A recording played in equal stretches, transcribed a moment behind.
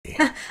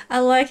I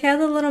like how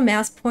the little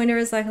mouse pointer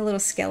is like a little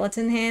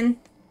skeleton hand.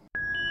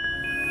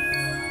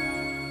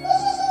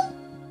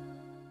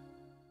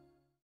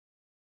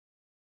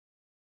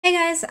 Hey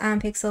guys, I'm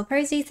Pixel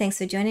Posy, thanks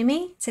for joining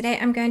me. Today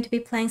I'm going to be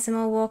playing some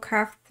more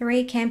Warcraft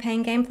 3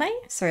 campaign gameplay,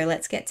 so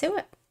let's get to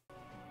it.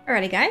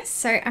 Alrighty guys,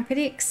 so I'm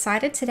pretty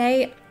excited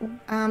today.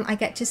 I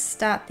get to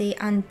start the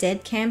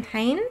Undead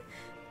campaign.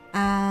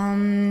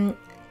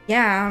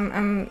 Yeah,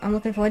 I'm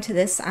looking forward to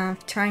this,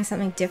 trying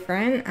something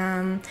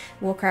different.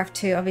 Warcraft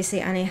 2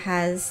 obviously only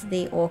has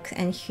the orc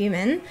and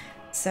human,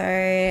 so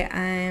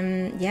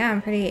yeah,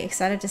 I'm pretty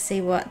excited to see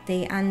what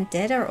the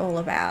Undead are all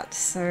about.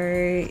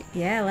 So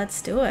yeah,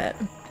 let's do it.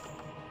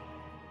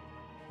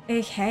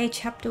 Okay,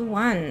 chapter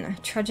 1,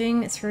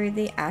 Trudging Through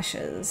the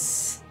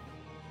Ashes.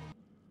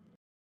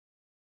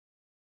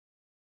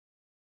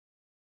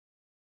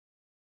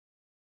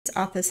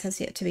 Arthas has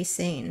yet to be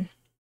seen.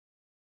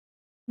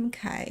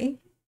 Okay.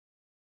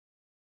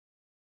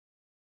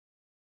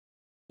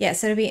 Yeah,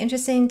 so it'll be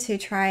interesting to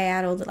try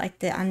out all the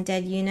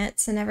undead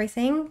units and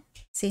everything.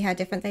 See how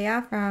different they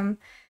are from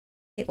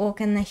the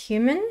orc and the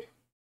human.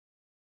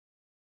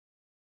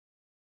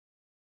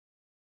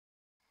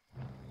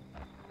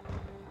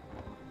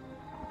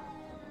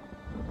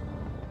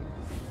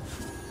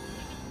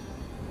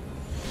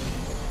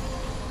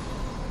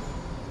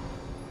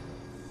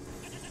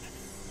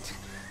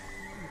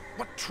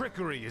 What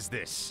trickery is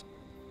this?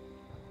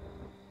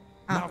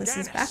 Arthas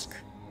is back.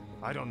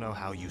 I don't know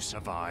how you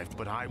survived,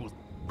 but I will...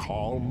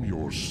 Calm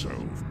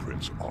yourself,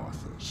 Prince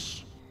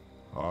Arthas.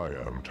 I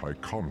am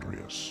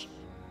Tichondrius.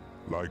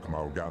 Like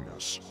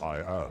Mal'Ganis, I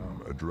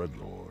am a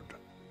Dreadlord.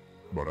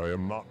 But I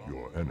am not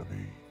your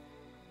enemy.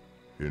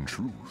 In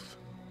truth,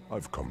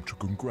 I've come to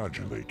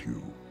congratulate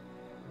you.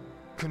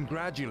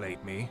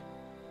 Congratulate me?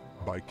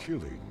 By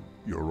killing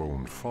your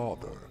own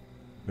father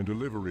and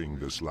delivering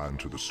this land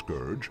to the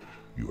Scourge,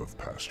 you have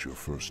passed your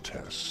first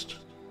test.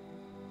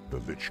 The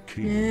Lich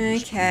King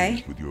is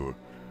pleased with your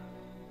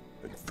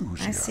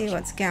enthusiasm. I see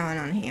what's going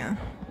on here.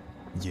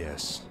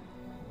 Yes.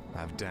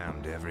 I've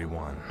damned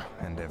everyone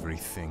and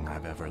everything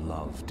I've ever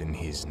loved in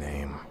his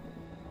name.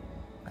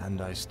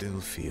 And I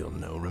still feel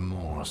no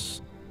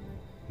remorse,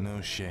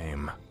 no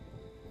shame,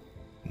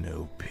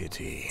 no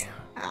pity.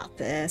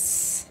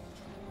 Arthas.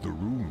 The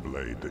rune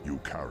blade that you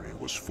carry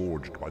was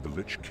forged by the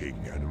Lich King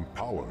and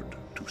empowered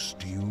to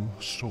steal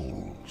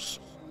souls.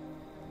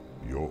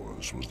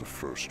 Yours was the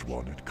first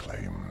one it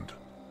claimed.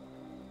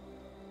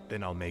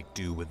 Then I'll make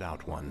do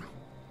without one.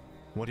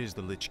 What is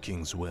the Lich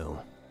King's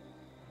will?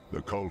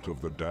 The cult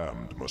of the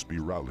damned must be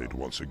rallied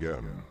once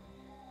again.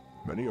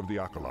 Many of the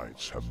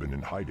acolytes have been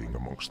in hiding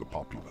amongst the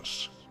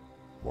populace.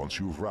 Once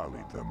you've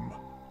rallied them,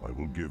 I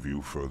will give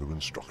you further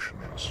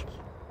instructions.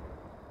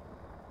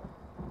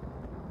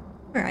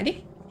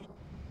 Alrighty.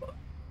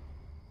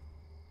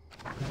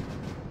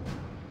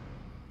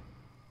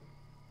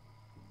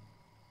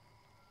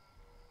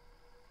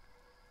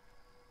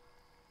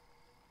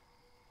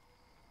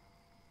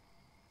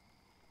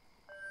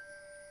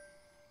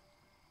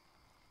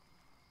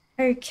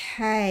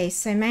 Okay,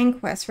 so main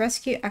quest,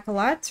 rescue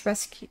acolytes,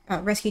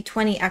 rescue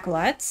 20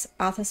 acolytes,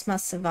 Arthas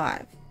must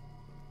survive.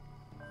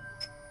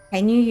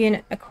 Okay, new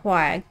unit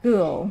acquired,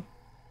 Ghoul.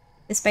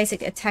 This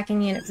basic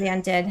attacking unit for the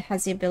undead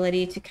has the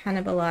ability to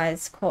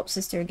cannibalize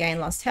corpses to regain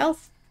lost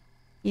health.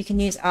 You can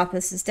use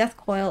Arthas's Death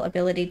Coil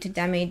ability to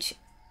damage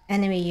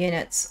enemy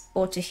units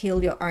or to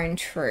heal your own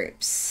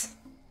troops.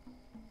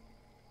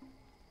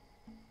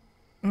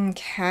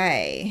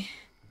 Okay.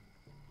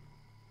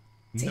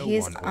 So no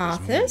here's one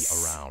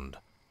Arthas. Around.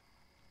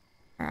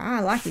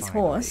 I like his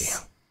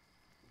horse.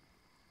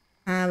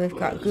 We've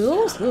got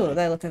ghouls. Ooh,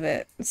 they look a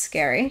bit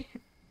scary.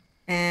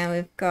 And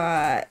we've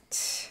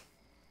got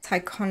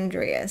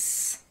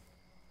Tichondrius.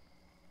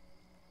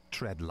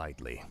 Tread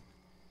lightly.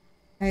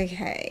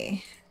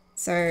 Okay.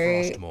 So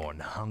Frostmourne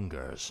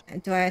hungers.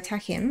 do I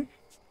attack him?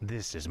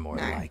 This is more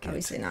No, like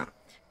obviously it. not.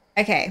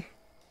 Okay.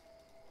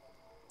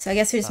 So I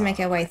guess we just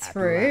make our way at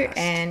through last.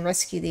 and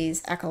rescue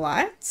these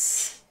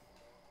acolytes.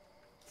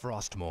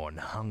 Frostmourne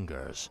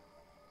hungers.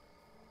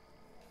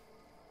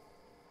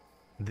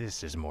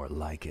 This is more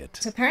like it.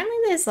 So apparently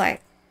there's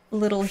like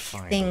little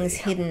Finally. things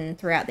hidden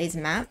throughout these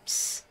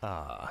maps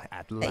At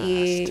that last.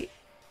 you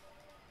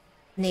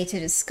need to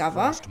discover.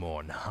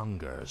 Frostmourne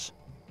hungers.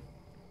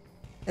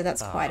 So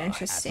that's quite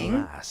interesting.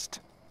 At last.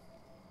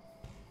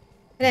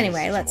 But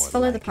anyway, This is let's more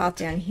follow the like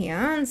path it. down here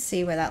and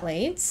see where that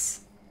leads.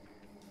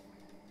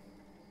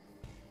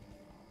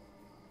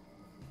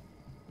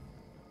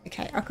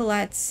 Okay,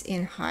 acolytes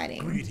in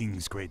hiding.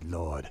 Greetings, great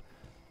lord.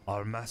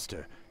 Our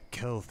master,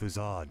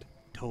 Kel'Thuzad,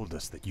 told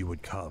us that you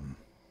would come.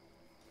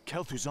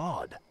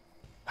 Kel'Thuzad?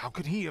 How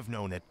could he have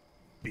known it?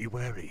 Be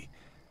wary.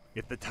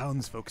 If the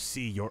townsfolk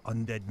see your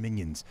undead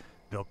minions,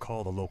 they'll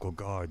call the local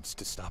guards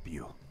to stop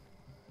you.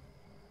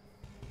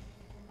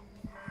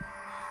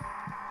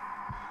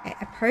 Okay,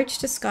 approach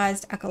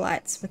disguised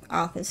acolytes with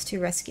Arthas to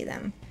rescue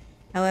them.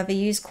 However,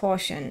 use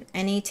caution.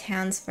 Any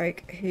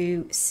townsfolk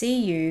who see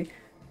you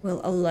will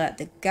alert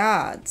the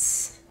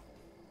guards.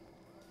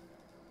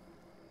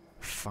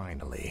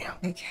 Finally.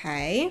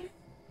 Okay.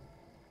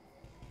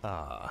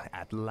 Ah,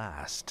 at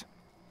last.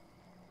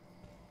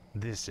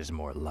 This is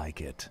more like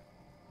it.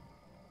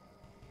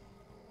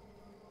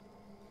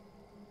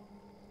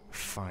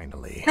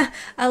 Finally.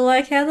 I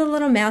like how the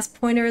little mouse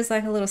pointer is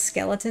like a little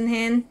skeleton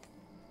hand.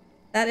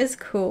 That is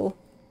cool.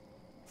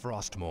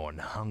 Frostmourne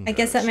hungers. I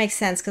guess that makes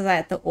sense because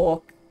like the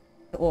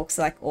orc's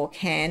like orc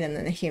hand, and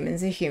then the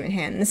human's a human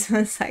hand. This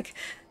one's like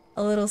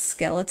a little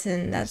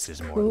skeleton. That's This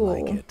is cool. more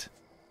like it.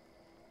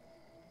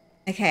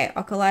 Okay,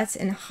 acolytes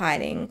in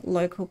hiding.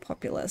 Local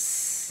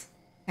populace.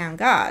 Town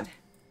guard.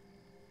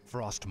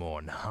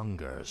 Frostmourne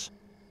hungers.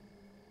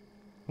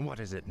 What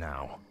is it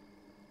now?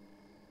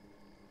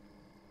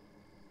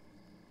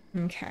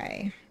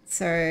 Okay,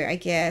 so I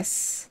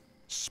guess...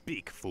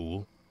 Speak,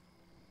 fool.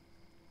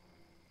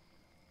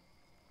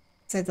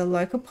 So the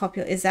local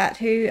populace, is that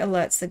who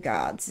alerts the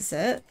guards, is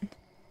it?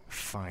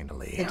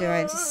 Finally. Or do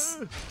I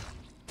just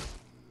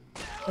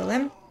kill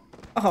them?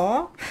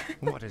 Oh.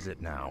 What is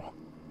it now?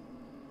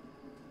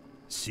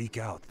 Seek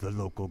out the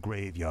local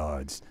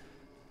graveyards.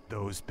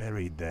 Those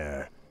buried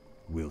there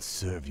will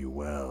serve you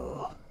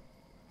well.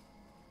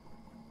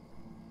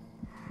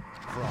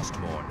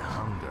 Frostmourne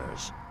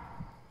hungers.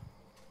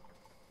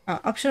 Oh,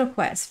 optional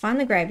quest. Find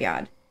the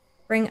graveyard.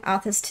 Bring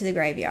Arthas to the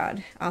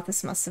graveyard.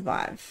 Arthas must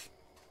survive.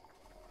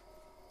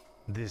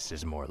 This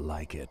is more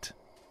like it.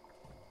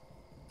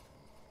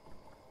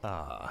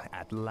 Ah,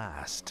 at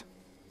last.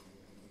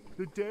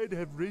 The dead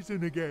have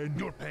risen again.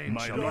 Your pain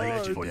My shall be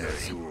knowledge for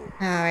legendary. your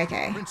Oh,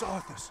 okay. Prince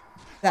Arthas.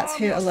 That's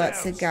who Arm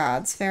alerts the yourselves.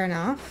 guards. Fair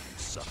enough.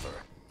 Suffer.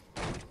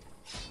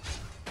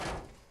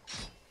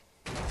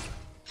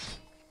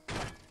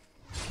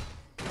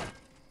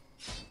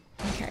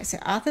 Okay, so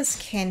Arthas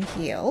can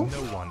heal.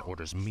 No one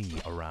orders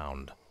me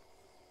around.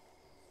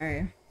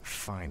 Oh,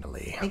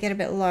 Finally. they get a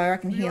bit low. I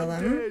can heal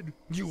them. Dead.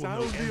 You will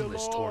know Sound the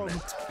endless alarm.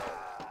 torment.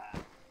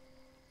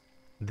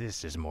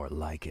 This is more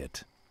like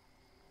it.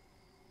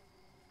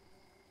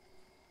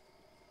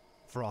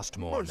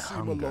 Frostmourne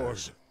Mercy, my lord.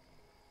 hungers.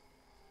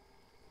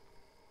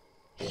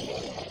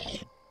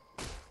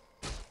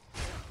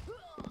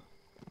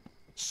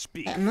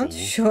 Speak, I'm not fool.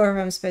 sure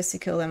if I'm supposed to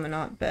kill them or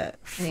not, but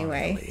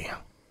anyway. Finally.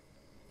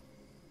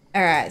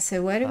 Alright,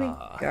 so where do we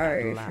Ah, go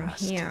at from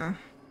last. here?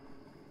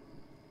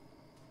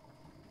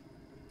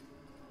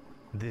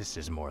 This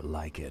is more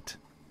like it.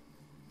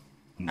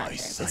 My Okay,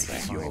 sight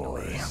this is way.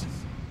 yours.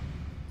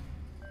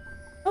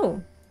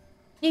 Oh,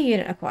 new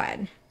unit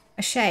acquired.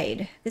 A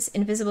shade. This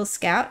invisible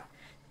scout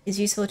is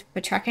useful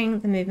for tracking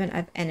the movement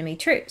of enemy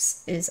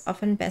troops. It is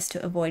often best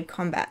to avoid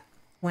combat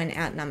when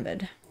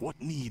outnumbered.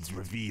 What needs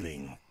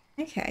revealing?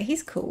 Okay,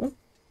 he's cool.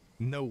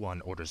 No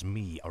one orders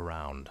me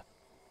around.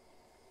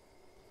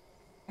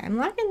 I'm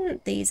liking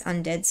these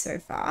undead so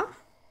far.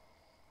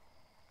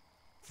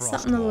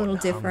 Something a little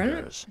Frostmourne different.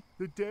 hungers.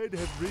 The dead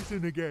have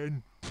risen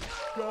again.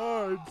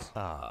 Guards.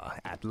 Ah,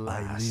 at I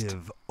last.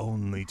 live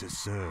only to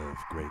serve,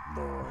 great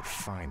lord.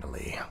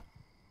 Finally.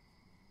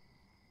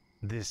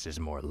 This is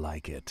more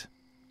like it.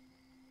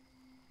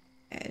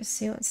 Okay, let's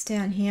see what's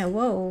down here.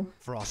 Whoa.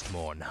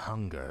 Frostmourne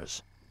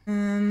hungers.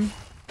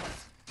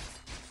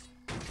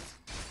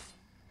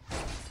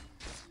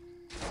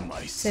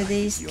 My So sight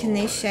these, is can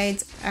these yours.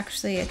 shades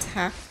actually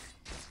attack?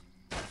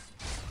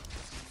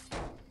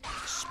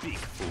 Speak,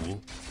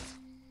 fool.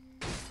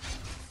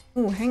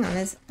 Oh, hang on.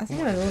 I think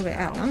I'm a little bit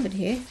outnumbered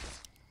here.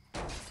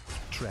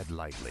 Tread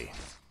lightly.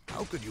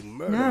 How could you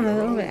murder No, I'm a your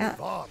little own bit out.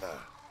 father?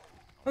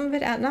 I'm a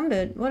bit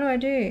outnumbered. What do I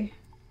do?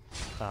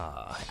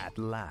 Ah, at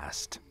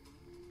last.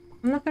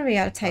 I'm not going to be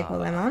able to take all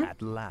them on.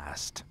 At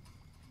last.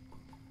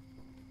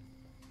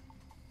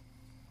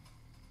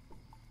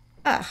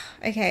 Ah,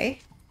 okay.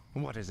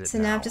 What is it So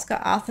now I've just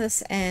got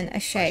Arthas and a I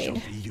shall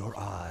shade. be your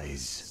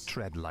eyes.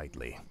 Tread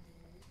lightly.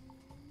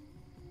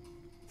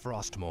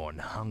 Frostmourne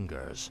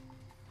hungers.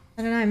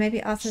 I don't know, maybe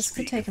Arthas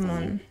could Speak, take him fool.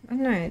 on. I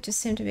don't know, it just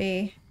seemed to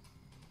be...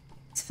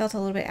 It felt a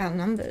little bit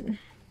outnumbered.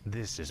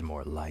 This is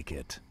more like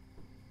it.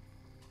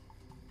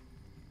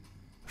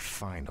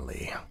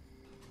 Finally.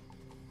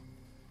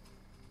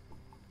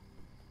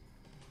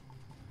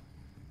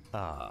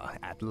 Ah,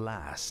 at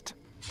last.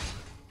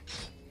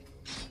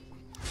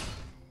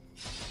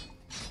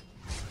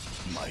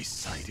 My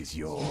sight is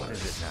yours. What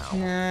is it now?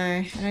 No,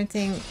 I don't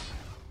think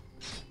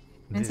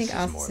This is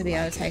Arthas more will be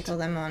able like to take it. all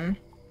them on.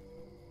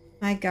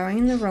 Am I going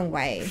in the wrong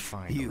way?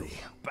 Finally.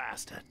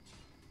 Bastard.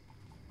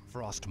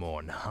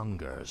 Frostmourne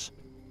hungers.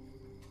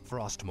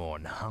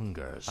 Frostmourne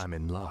hungers. I'm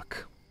in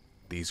luck.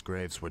 These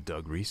graves were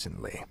dug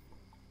recently.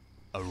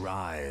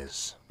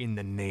 Arise in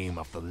the name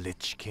of the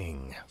Lich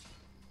King.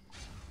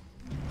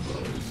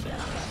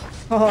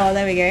 Oh,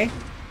 there we go.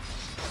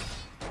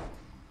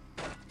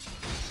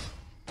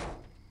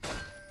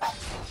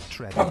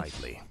 Tread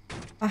lightly.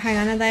 Oh, hang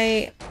on, are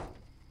they...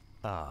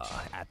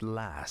 Ah, at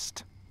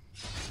last.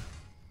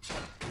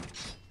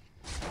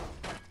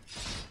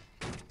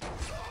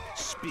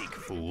 Speak,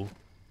 fool.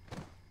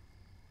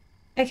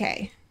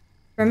 Okay.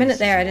 For a minute This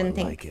there, I is more didn't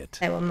think like it.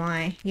 they were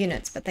my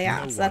units, but they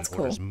are, No so that's one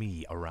cool. orders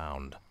me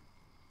around.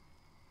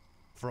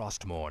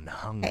 Frostmourne Okay,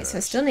 hungers. so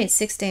I still need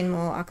 16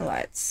 more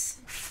acolytes.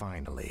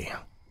 Finally.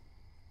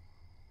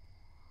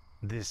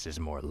 This is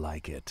more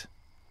like it.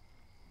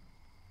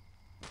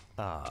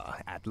 Ah,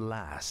 at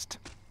last.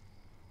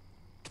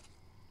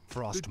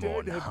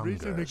 Frostmourne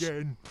hungers.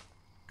 Again.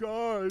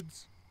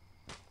 Guards!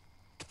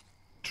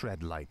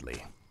 Tread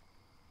lightly.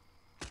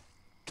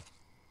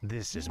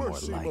 This is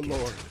Mercy, more my like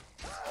lord. it.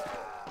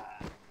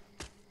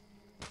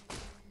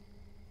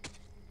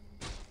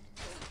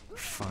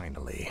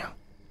 Finally.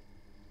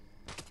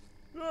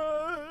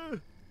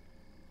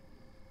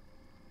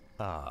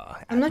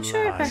 Ah, I'm not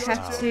sure if I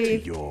have to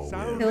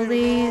kill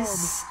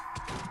these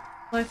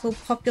local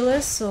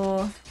populace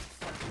or...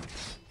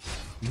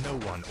 No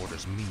one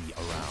orders me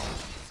around.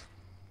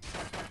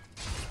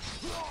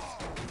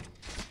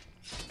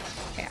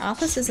 Okay,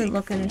 Arthas isn't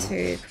looking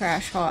to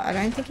crash hot. I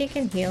don't think he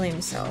can heal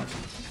himself.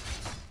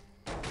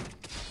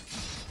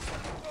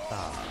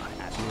 Ah,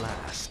 at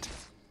last.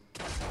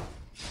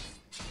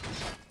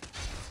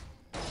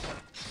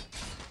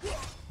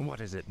 What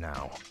is it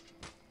now?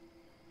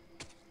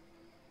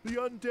 The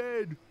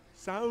undead!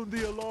 Sound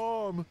the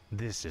alarm!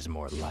 This is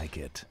more like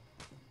it.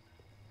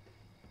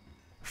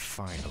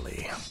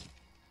 Finally.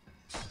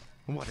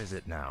 What is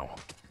it now?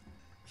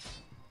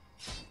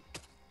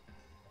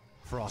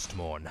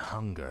 Frostmourne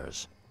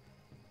hungers.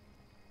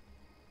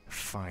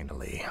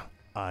 Finally.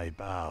 I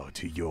bow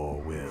to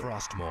your will.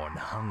 Frostmourne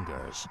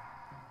hungers.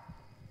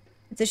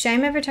 It's a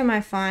shame every time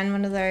I find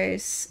one of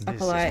those This is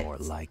more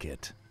acolytes, like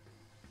it.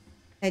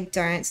 they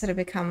don't sort of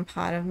become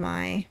part of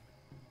my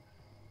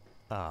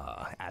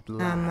Ah, at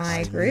my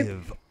last. group.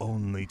 Live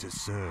only to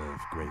serve,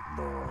 great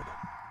lord.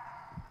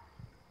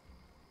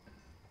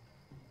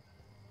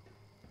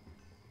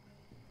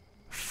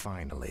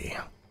 Finally.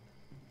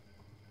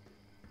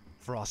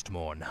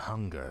 Frostmourne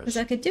hungers. Because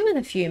I could do with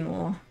a few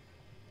more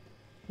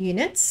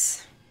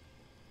units.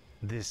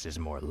 This is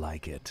more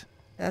like it.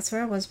 That's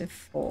where I was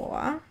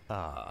before.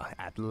 Ah,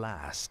 at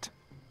last.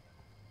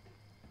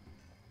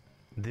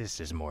 This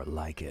is more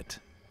like it.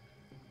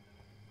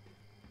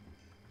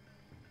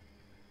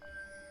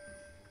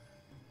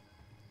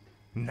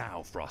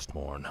 Now,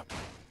 Frostmourne.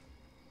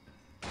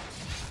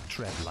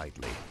 Tread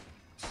lightly.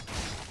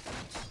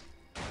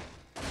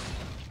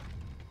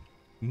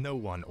 No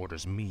one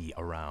orders me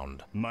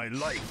around. My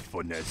life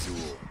for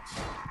Nezul.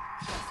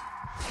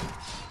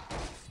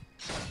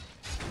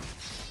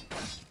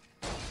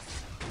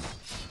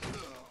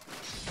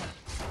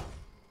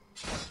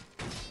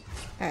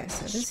 Okay,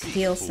 so just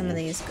heal some of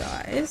these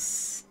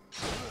guys.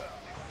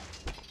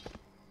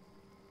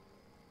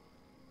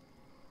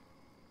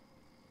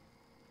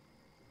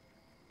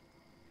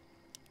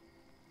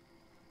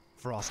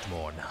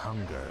 Frostmourne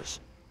hungers.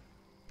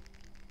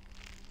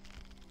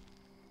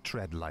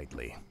 Tread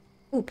lightly.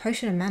 Ooh,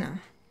 potion of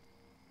mana.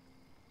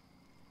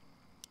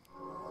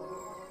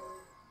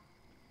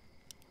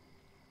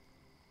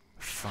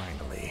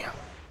 Finally.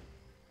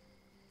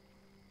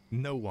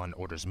 No one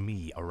orders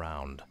me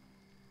around.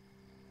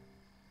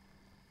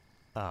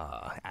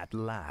 Ah, at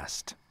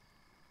last.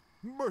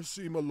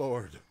 Mercy, my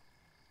lord.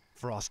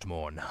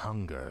 Frostmourne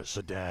hungers.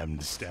 The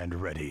damned stand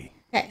ready.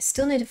 Okay,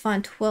 still need to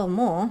find 12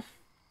 more.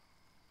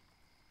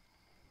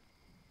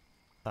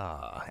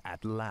 Ah,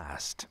 at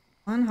last.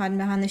 One hiding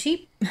behind the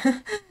sheep.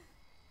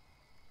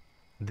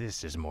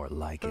 This is more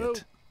like Help!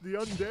 it. The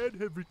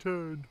undead have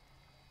returned.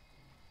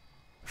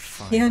 The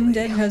Finally.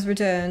 undead has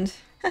returned.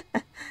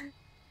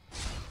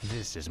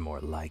 This is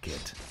more like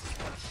it.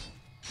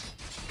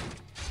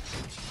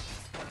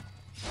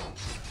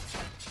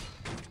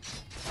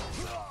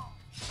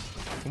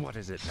 What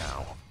is it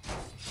now?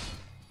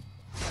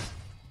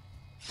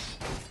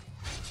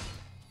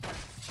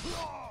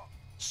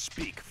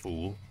 Speak,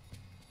 fool.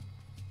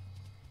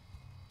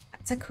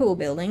 That's a cool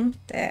building.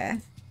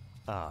 There.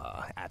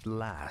 Ah, at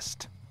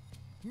last.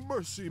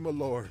 Mercy, my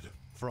lord.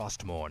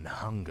 Frostmourne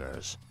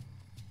hungers.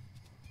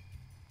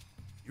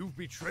 You've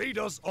betrayed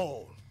us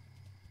all.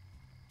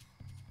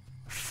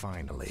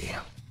 Finally.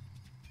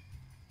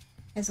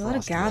 There's a lot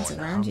of guards Frostmourne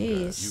around,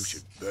 hungers. jeez. You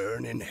should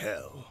burn in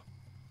hell.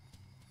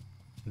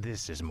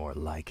 This is more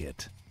like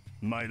it.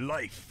 My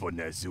life for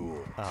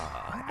Nezul.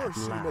 Ah, at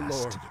Mercy, my last.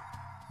 lord.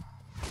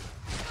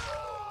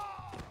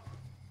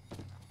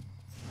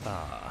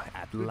 Ah,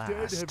 at The dead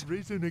last. have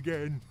risen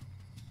again.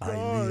 I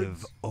Guards.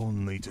 live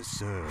only to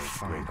serve,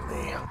 great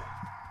Finally. lord.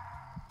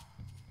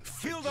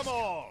 Fill them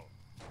all!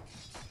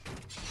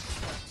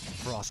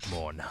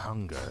 Frostmourne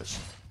hungers.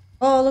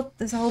 Oh, look,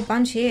 there's a whole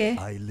bunch here.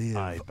 I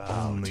live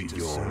only to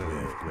your serve,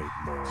 will. great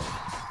lord.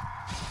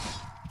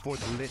 For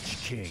the Lich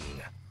King.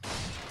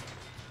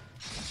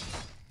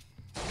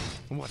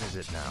 What is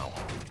it now?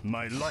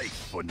 My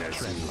life for Tread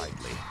Nezul.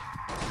 lightly.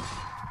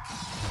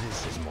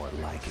 This is more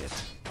like it.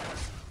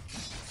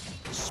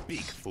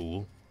 Speak,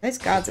 fool. Those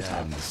guards are tough.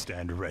 Damned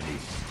stand ready.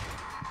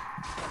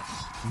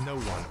 No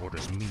one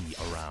orders me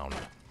around.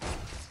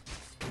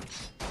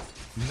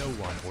 No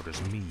one orders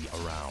me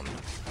around.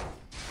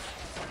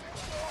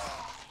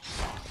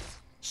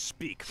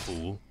 Speak,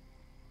 fool.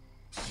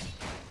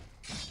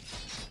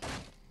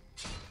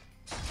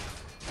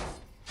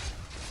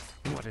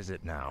 What What is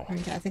it now?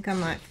 Okay, I think I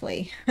might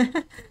flee.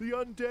 The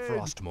undead!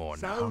 Frostmourne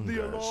Sound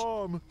the hungers.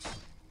 alarm!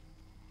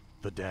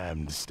 The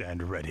damned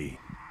stand ready.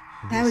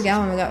 There we This is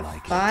go, and we more got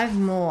like it. 5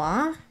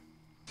 more.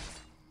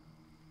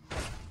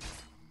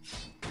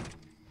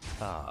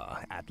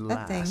 Ah, at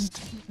That thing.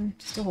 last.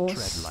 Just a horse.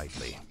 Tread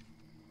lightly.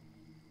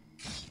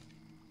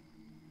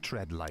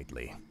 Tread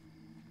lightly.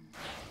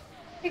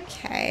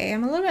 Okay,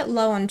 I'm a little bit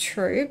low on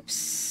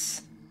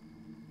troops.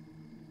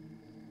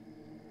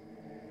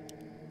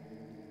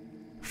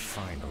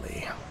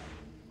 Finally.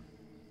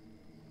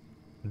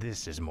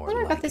 This is more I thought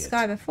I like got this it.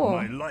 guy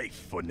before. My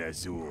life for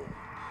Nazul.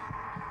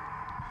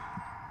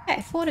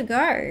 Okay, 4 to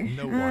go.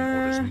 No one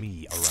orders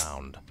me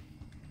around.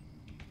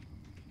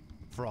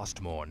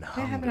 Frostmourne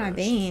Where haven't I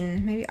hungers.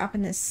 been? Maybe up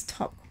in this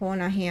top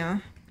corner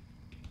here.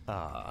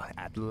 Ah,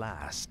 at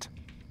last.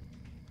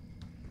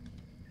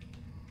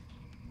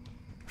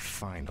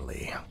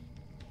 Finally.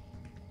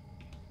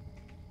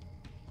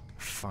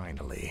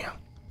 Finally.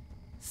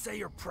 Say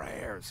your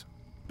prayers!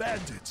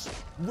 Bandits,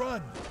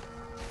 run!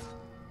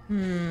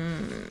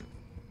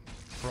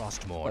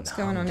 Frostmourne What's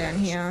going on down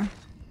hungers. here?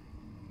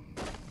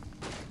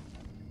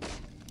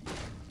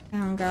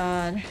 Oh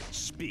god.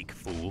 Speak,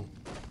 fool.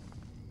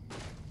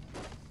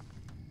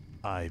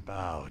 I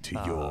bow to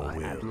your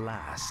will. At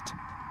last.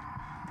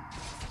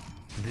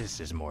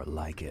 This is more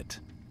like it.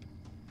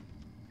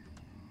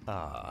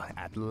 Ah,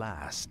 at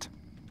last.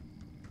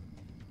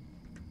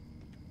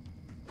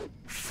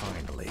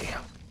 Finally.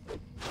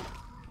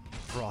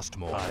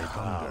 Frostmourne I bow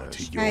hungers.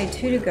 to your Okay,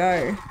 2 to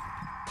go.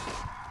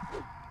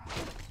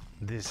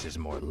 This is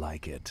more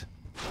like it.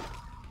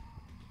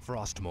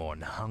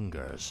 Frostmourne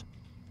hungers.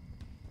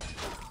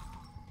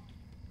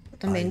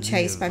 I'm being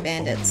chased by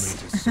bandits.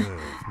 Only to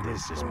serve.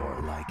 This is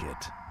more like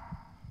it.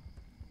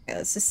 Okay,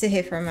 let's just sit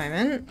here for a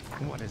moment.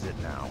 What is it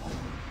now?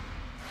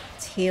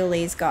 Let's heal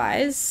these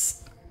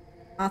guys.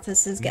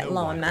 Arthas is getting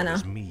low on mana.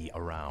 orders me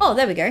around. Oh,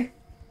 there we go.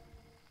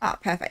 Ah,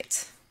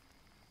 perfect.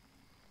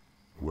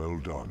 Well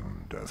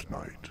done, Death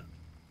Knight.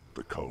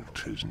 The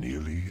cult is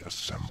nearly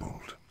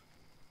assembled.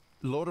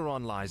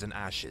 Lordaeron lies in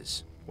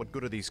ashes. What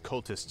good are these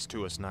cultists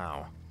to us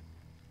now?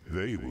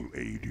 They will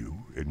aid you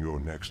in your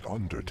next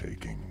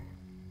undertaking.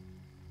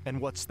 And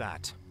what's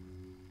that?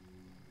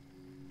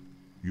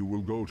 You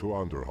will go to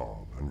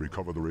Underhall and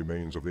recover the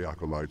remains of the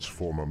Acolyte's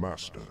former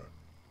master,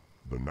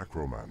 the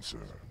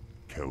necromancer,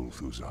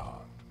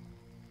 Kel'Thuzad.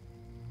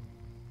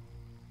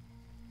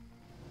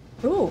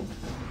 Ooh.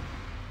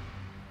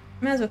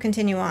 Might as well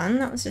continue on.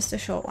 That was just a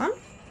short one.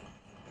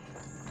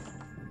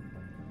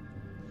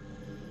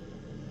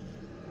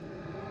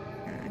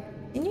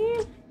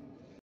 Continue.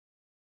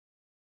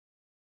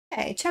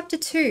 Okay, chapter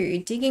 2,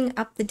 Digging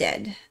Up the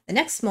Dead. The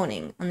next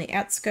morning on the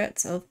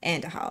outskirts of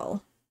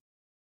Underhall.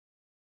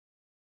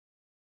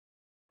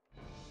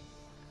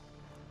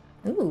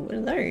 Ooh, what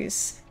are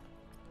those?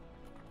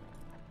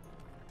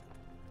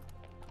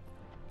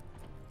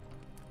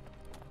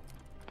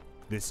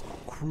 This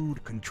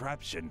crude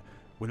contraption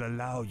will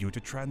allow you to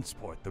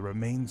transport the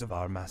remains of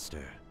our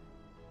master.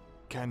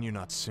 Can you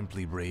not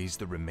simply raise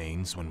the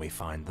remains when we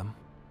find them?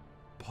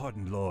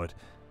 Pardon, Lord,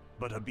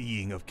 but a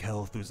being of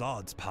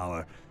Kel'Thuzad's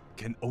power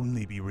can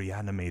only be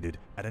reanimated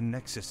at a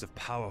nexus of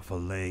powerful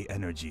ley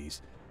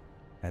energies,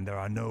 and there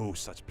are no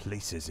such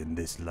places in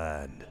this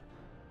land.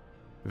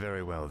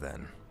 Very well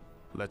then.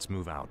 Let's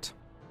move out.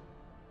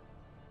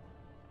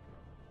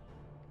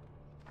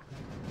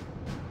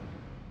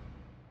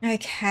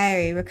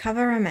 Okay,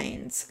 recover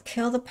remains.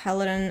 Kill the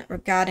paladin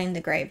regarding the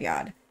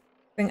graveyard.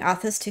 Bring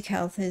Arthas to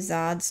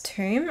Kel'Thuzad's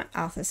tomb.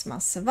 Arthas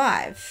must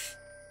survive.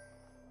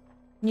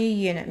 New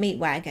unit, meat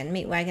wagon.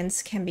 Meat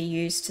wagons can be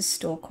used to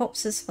store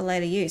corpses for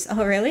later use.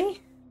 Oh,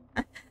 really?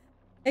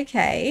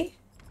 Okay.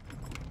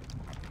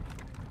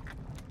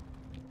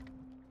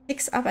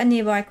 Picks up a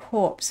nearby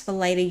corpse for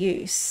later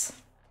use.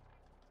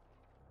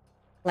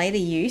 Later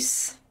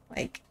use?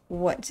 Like,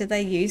 what do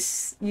they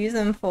use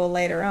them for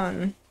later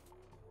on?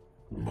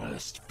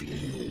 Must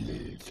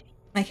be.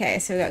 Okay,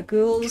 so we got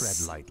ghouls.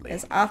 Tread lightly.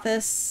 There's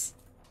Arthas.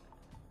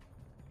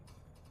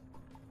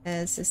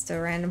 There's just a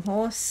random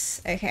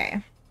horse.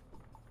 Okay.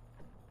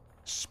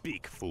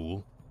 Speak,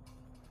 fool.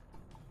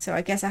 So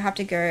I guess I have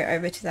to go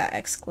over to that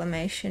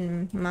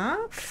exclamation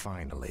mark.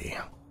 Finally.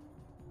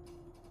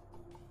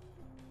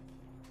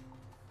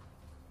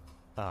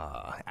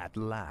 Ah, at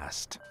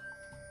last.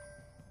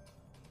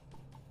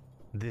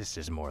 This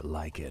is more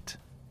like it.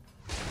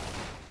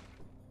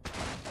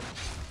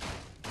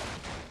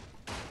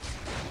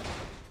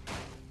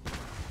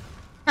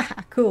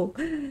 Cool.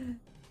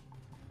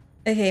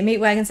 Okay, meat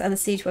wagons are the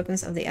siege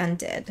weapons of the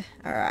undead.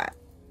 Alright,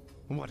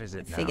 What is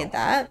it now? figured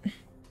that.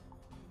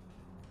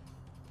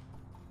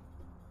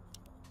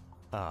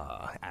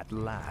 Ah, at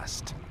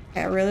last.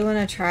 Okay, I really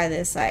want to try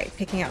this, like,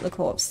 picking up the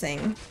corpse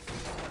thing.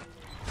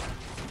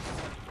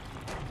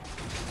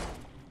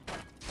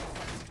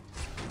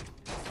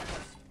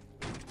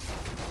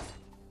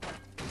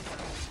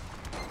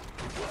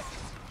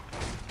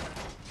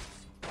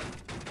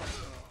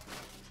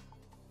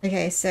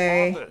 Okay,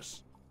 so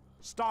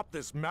Stop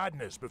this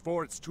madness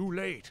before it's too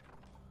late.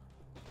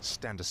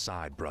 Stand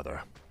aside,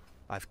 brother.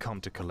 I've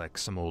come to collect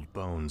some old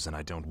bones and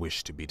I don't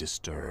wish to be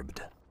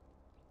disturbed.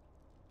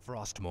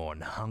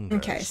 Frostmourne hungers.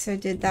 Okay, so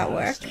did that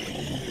work?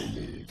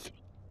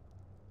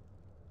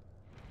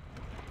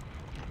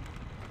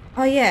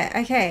 Oh yeah,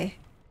 okay.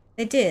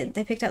 They did.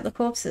 They picked up the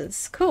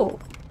corpses. Cool.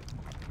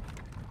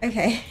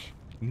 Okay.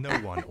 No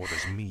one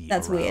orders me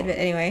That's around. weird, but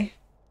anyway.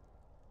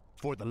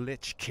 For the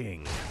Lich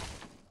King.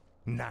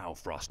 Now,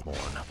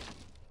 Frostmourne.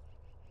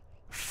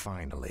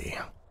 Finally.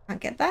 Can't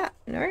get that.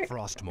 No.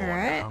 Frostmourne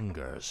Alright.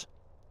 hungers.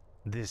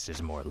 This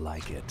is more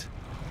like it.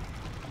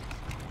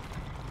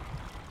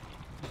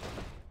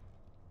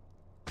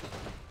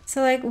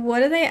 So, like,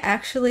 what are they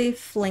actually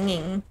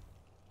flinging?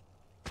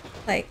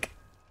 Like,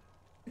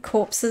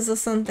 corpses or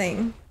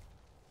something?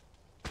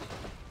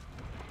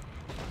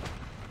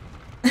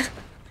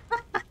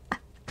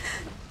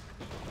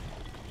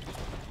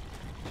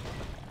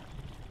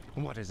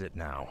 What is it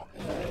now?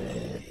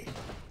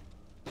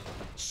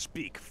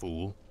 Speak,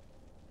 fool.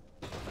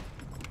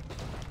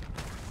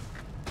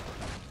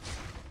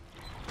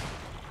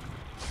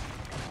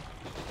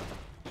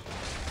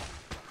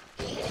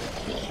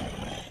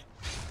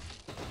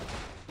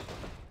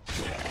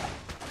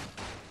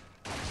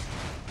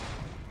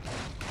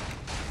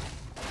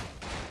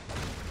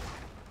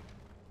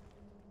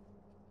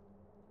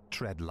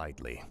 Tread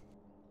lightly.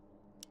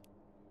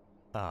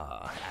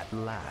 Ah, at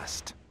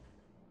last.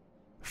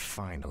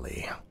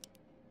 Finally.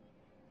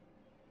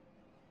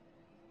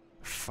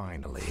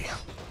 Finally.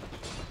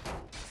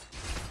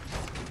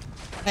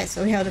 Okay,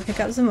 so we have to pick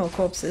up some more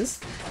corpses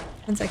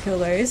once I kill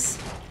those.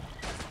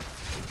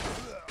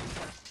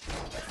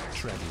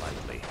 Tread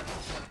lightly.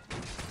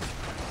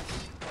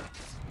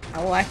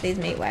 I like these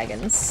meat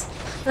wagons.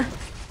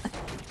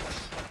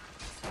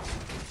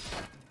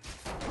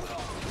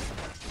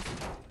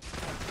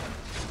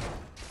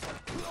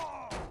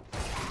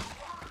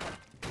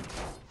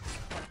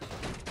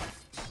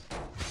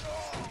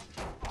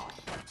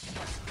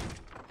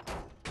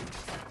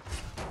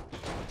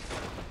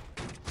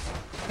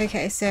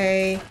 Okay,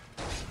 so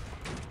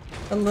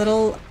the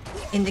little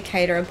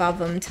indicator above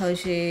them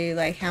tells you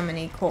like how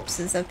many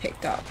corpses they've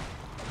picked up.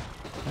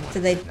 So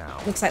they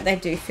looks like they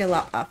do fill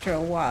up after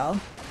a while.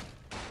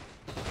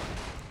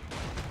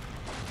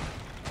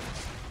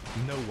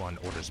 No one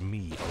orders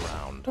me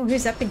around. Oh,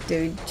 who's that big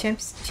dude?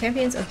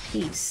 Champions of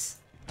Peace.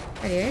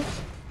 Radio.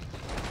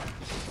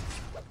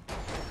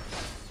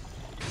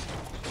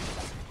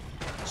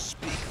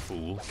 Speak,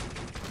 fool.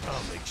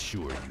 I'll make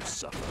sure you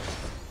suffer.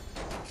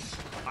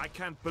 I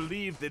can't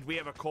believe that we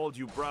ever called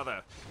you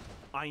brother.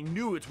 I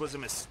knew it was a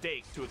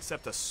mistake to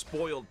accept a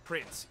spoiled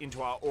prince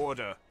into our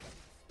order.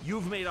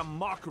 You've made a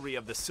mockery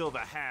of the Silver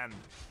Hand.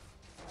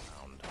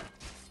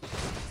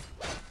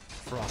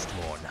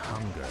 Frostmourne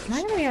hungers. Am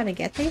I gonna be able to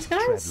get these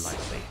guys? Tread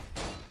lightly.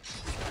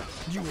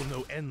 You will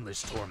know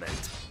endless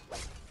torment.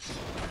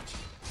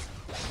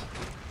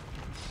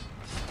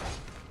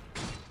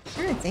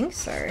 I don't think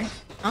so.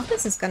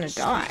 Arthas is gonna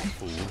die.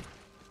 Fool.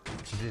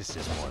 This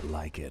is more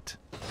like it.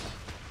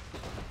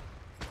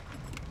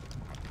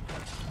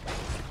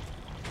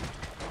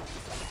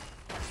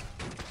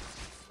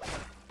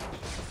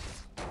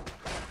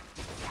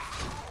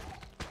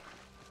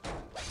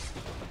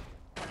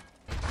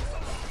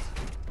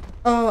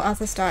 Oh,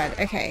 Arthas died.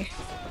 Okay.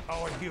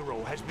 Our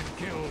hero has been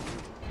killed.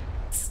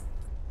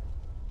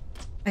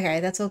 Okay,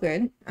 that's all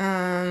good.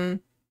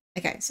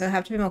 Okay, so I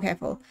have to be more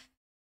careful.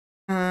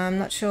 I'm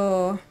not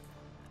sure.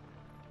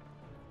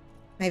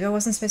 Maybe I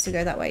wasn't supposed to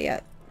go that way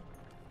yet.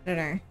 I don't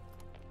know.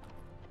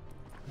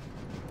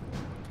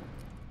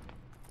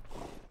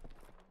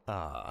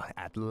 Ah,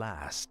 at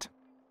last.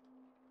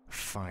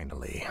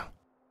 Finally.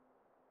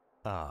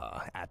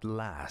 Ah, at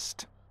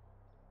last.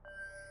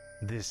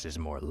 This is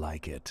more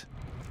like it.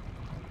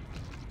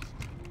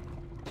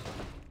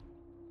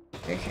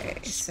 Okay,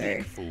 so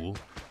Speak, fool.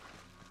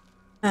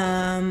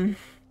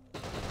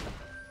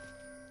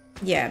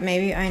 yeah,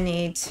 maybe I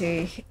need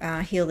to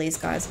heal these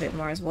guys a bit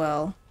more as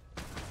well.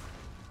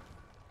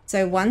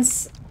 So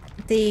once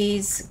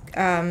these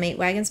meat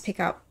wagons pick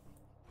up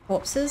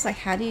corpses, like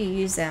how do you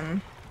use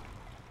them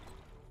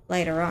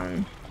later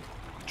on?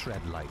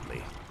 Tread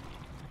lightly.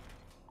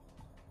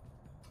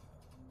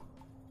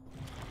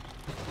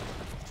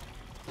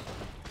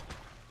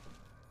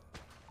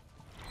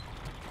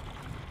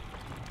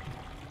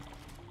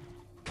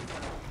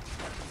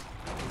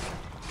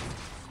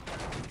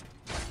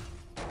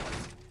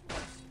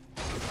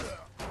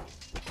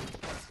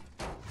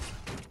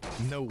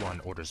 No one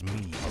orders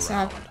me So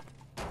around.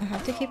 I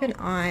have to keep an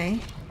eye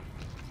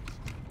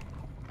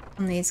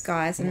on these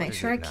guys and What make is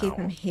sure I it keep now?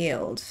 them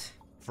healed.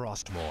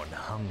 Frostmourne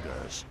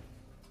hungers.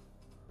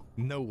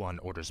 No one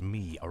orders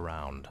me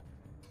around.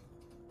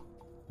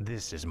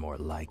 This is more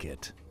like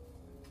it.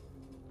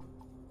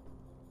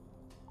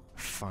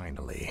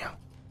 Finally.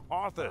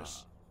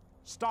 Arthas,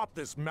 stop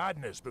this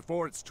madness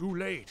before it's too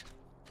late.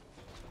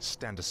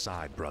 Stand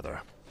aside,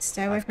 brother.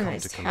 Stay away I've from come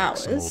those to collect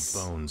some old towers.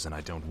 bones and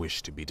I don't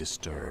wish to be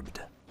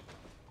disturbed.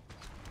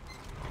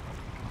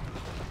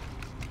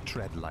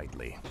 Tread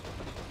lightly.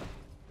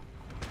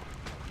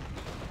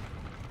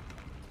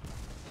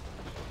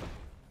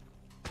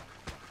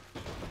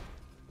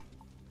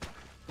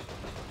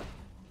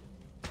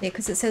 Yeah,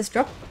 because it says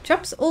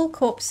drops all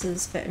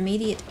corpses for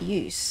immediate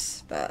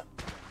use, but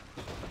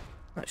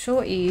not sure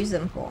what you use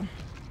them for.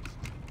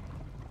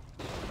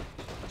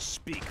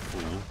 Speak,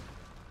 fool.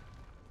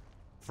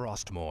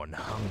 Frostmourne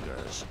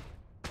hungers.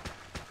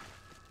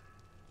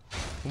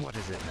 What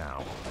is it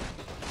now?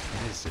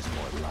 This is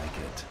more like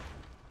it.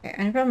 Okay,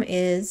 only problem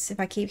is, if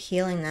I keep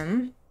healing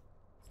them,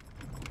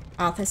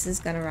 Arthas is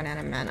going to run out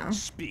of mana.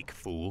 Speak,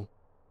 fool.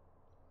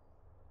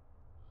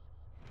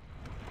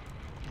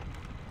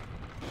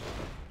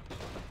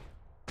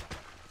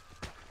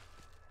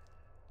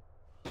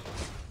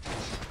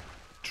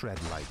 Tread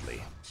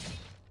lightly.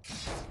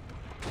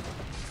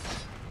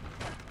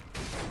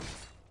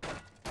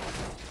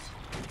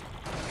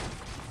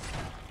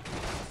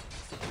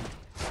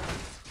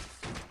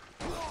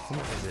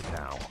 What is it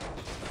now?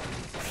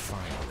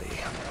 Finally.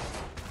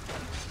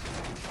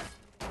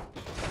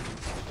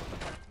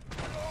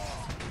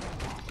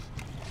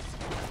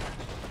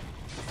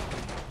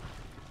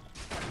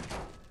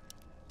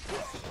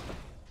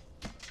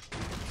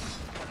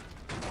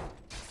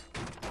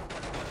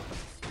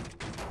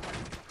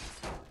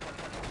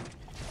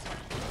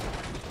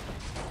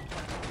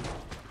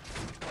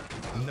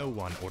 No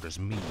one orders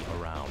me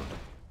around.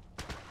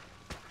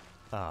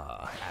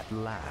 Ah, at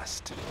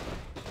last.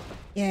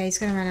 Yeah, he's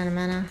going to run out of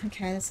mana.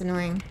 Okay, that's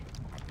annoying.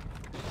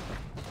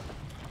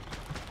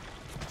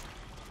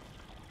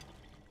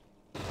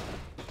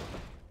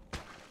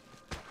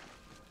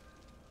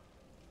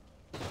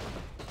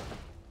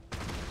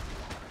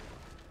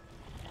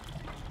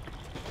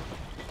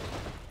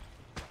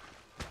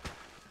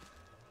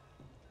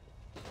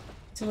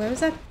 So where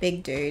was that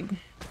big dude?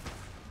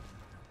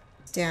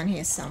 It's down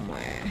here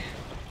somewhere.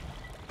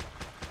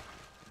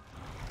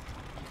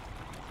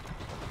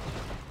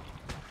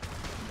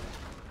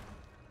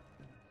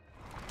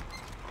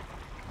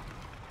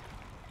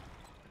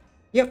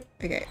 Yep,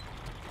 okay.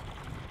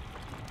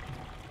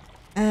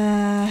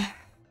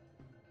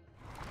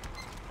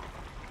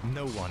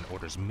 No one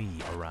orders me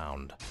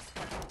around.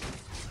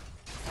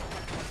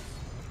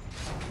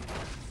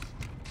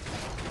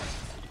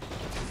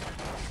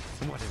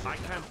 What is it? I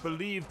can't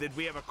believe that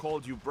we ever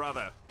called you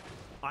brother.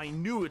 I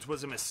knew it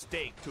was a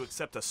mistake to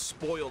accept a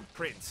spoiled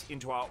prince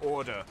into our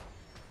order.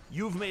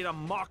 You've made a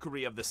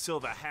mockery of the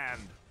Silver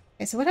Hand.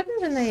 Okay, so what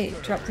happens when they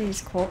drop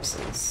these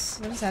corpses?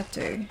 What does that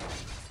do?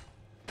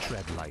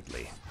 Tread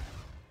lightly.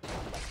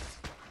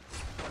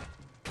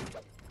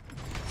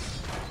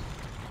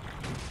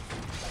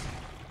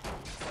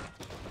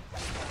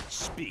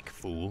 Speak,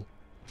 fool.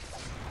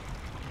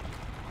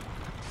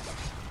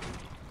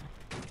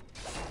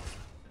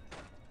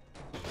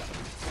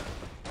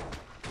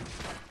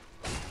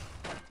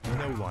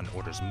 No one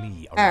orders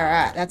me around.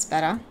 Alright, that's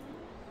better.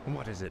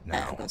 What is it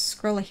now? I've got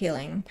scroll of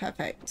healing.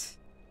 Perfect.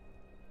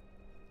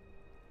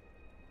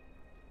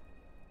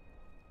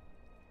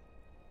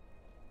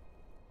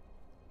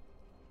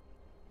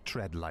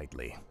 Tread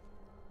lightly.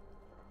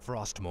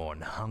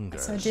 Frostmourne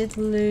hungers. So I did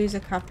lose a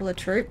couple of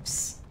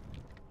troops.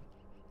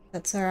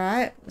 That's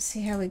alright. We'll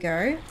see how we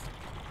go.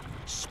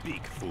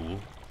 Speak, fool.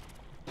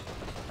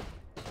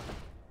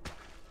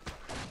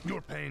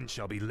 Your pain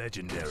shall be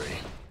legendary.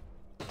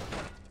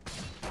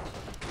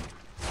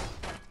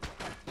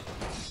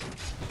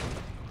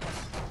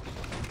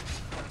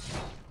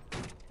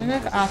 I don't know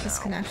if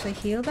Arthas can actually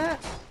heal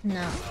that.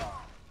 No.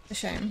 It's a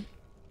shame.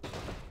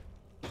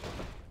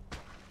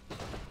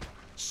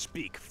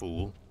 Speak,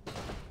 fool.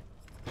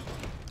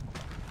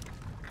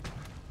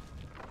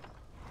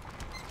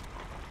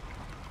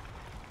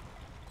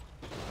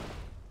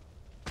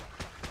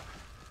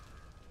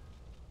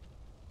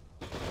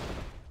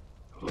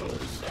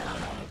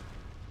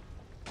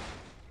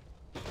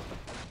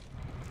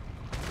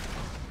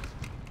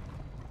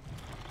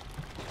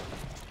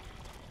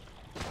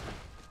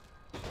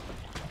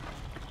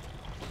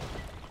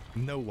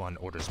 No one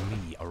orders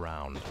me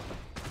around.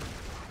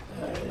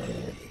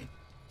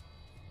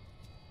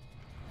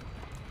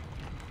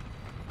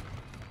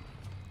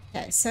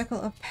 Okay, circle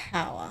of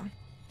power.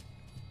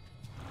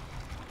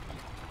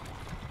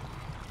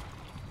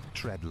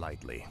 Tread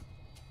lightly.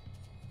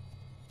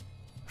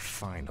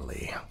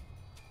 Finally.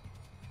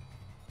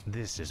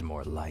 This is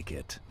more like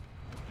it.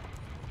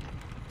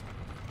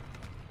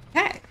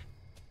 Okay.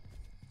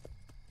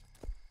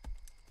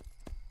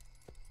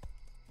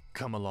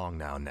 Come along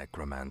now,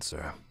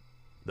 Necromancer.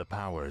 The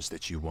powers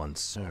that you once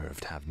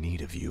served have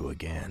need of you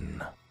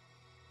again.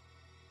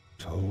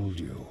 Told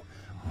you,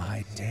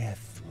 my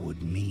death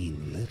would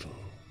mean little.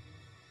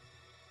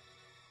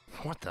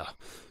 What the?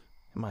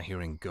 Am I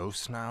hearing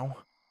ghosts now?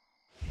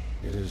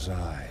 It is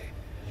I,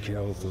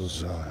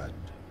 Kel'Thuzad.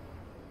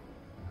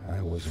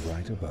 I was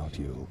right about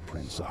you,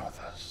 Prince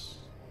Arthas.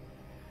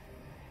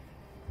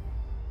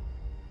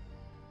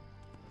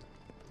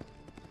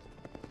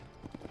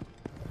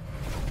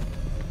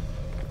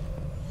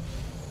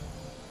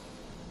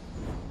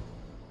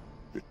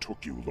 It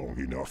took you long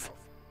enough.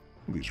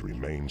 These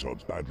remains are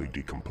badly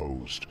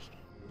decomposed.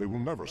 They will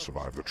never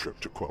survive the trip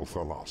to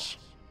Quel'Thalas.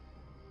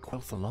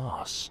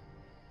 Quel'Thalas?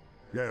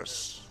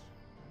 Yes,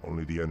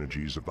 Only the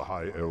energies of the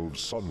High Elves'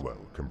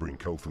 Sunwell can bring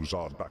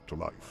Kel'Thuzad back to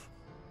life.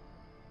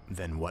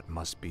 Then what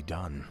must be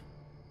done?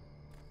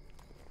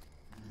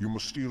 You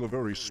must steal a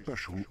very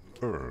special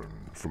urn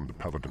from the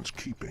Paladin's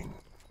keeping.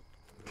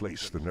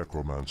 Place the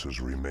Necromancer's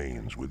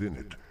remains within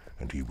it,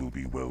 and he will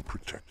be well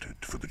protected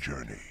for the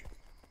journey.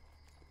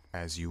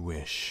 As you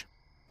wish.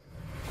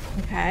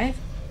 Okay.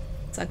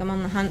 It's like I'm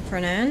on the hunt for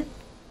an urn.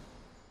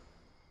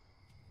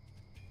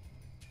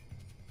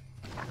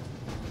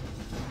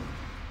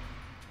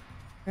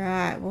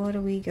 Right, what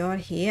do we got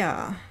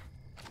here?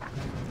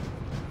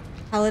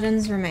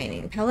 Paladins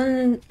remaining.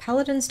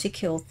 Paladins to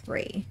kill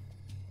 3.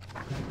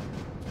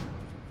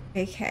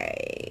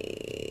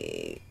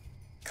 Okay.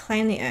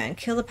 Claim the urn.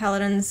 Kill the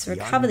paladins,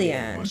 recover the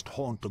urn. Must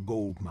haunt the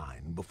gold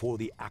mine before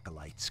the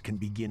acolytes can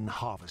begin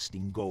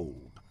harvesting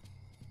gold.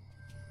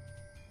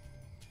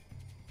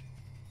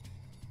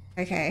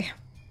 Okay.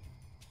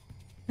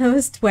 That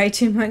was way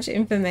too much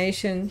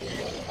information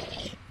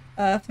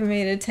for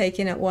me to take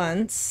in at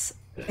once.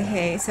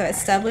 Okay, so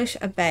establish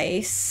a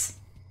base.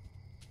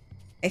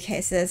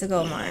 Okay, so there's a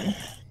gold mine.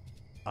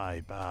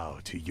 I bow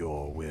to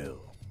your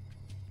will.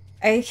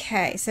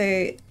 Okay,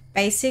 so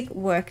basic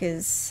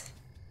workers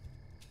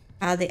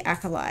are the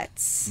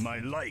acolytes. My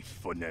life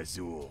for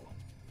Ner'zhul.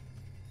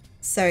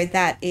 So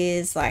that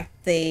is like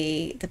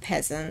the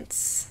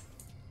peasants.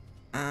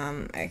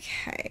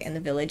 Okay, and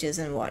the villagers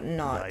and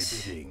whatnot. Thy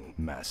bidding,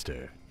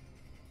 master.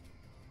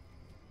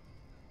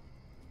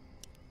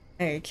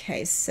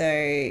 Okay,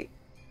 so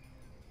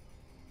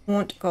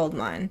haunt gold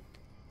mine.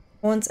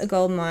 Haunts a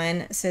gold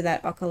mine so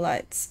that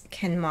acolytes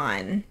can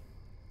mine.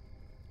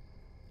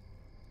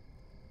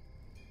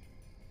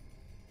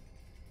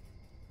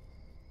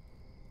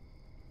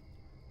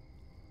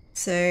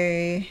 So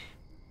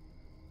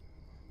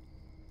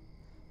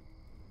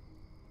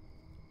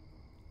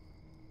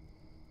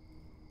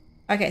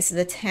okay, so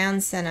the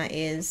town center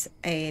is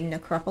a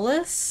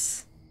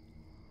necropolis.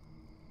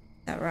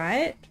 Is that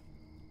right?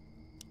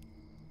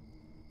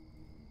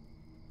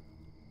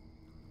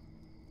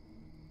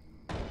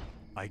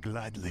 I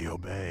gladly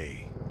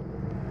obey.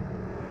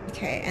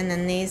 Okay, and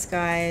then these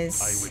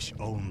guys. I wish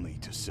only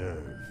to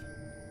serve.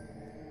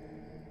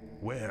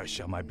 Where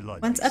shall my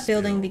blood Once be a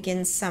building stilled?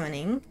 begins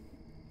summoning,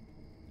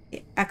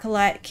 the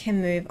acolyte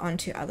can move on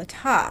to other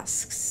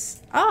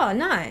tasks. Oh,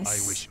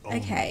 nice. I wish only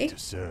okay. to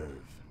serve.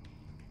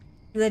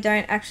 They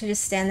don't actually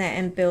just stand there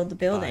and build the I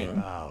building.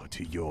 bow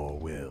to your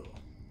will.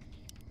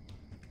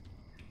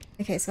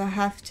 Okay, so I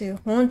have to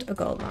haunt a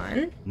gold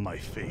mine. My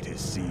fate is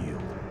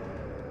sealed.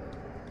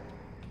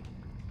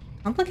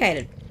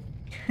 Complicated.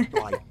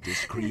 Blight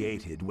is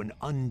created when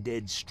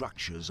undead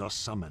structures are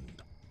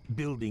summoned.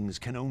 Buildings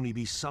can only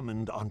be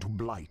summoned onto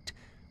Blight,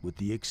 with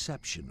the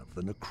exception of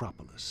the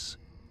necropolis.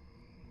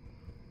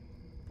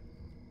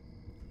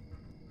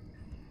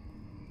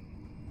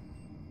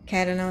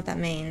 Okay, I don't know what that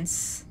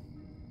means.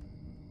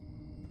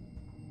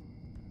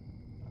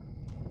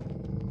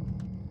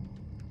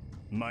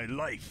 My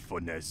life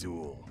for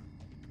Ner'zhul.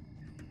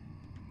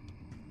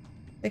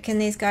 But can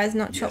these guys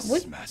not chop Yes,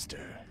 wood?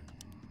 master.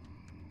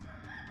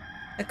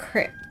 A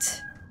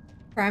crypt.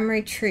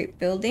 Primary troop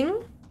building.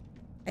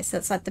 Okay, so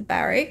that's like the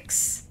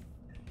barracks.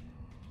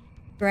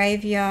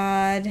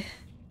 Graveyard.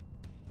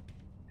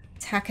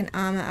 Attack and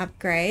armor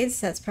upgrades.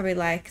 So that's probably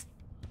like...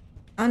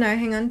 Oh no,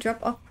 hang on.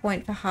 Drop off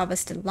point for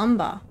harvested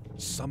lumber.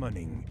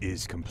 Summoning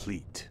is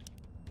complete.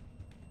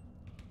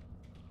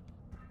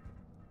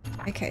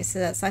 Okay, so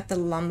that's like the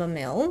lumber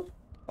mill.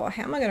 Oh,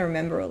 how am I going to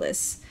remember all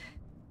this?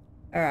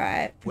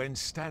 Alright. When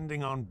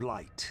standing on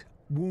Blight,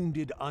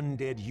 wounded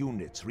undead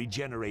units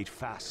regenerate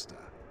faster.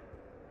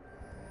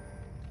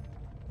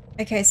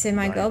 Okay, so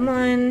my Thy gold bidding,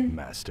 mine...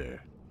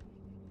 master.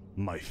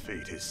 My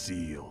fate is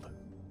sealed.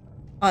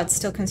 Oh, it's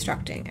still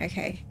constructing.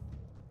 Okay.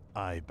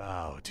 I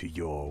bow to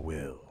your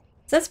will.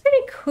 So that's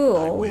pretty Thy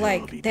cool, will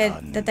like, be that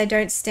done. that they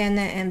don't stand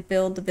there and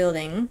build the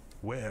building.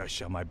 Where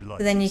shall my blood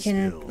So then be you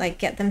can, spilled? like,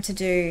 get them to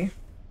do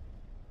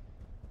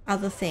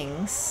other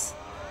things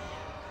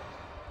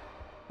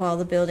while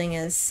the building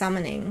is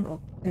summoning or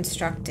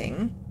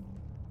constructing.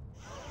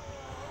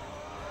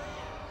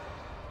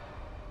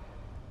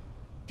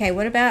 Okay,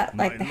 what about,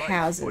 like, the My life for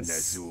houses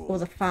Ner'zhul. or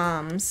the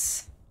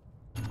farms?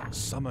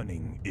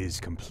 Summoning is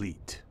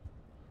complete.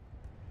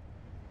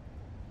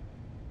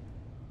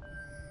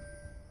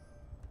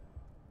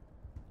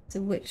 So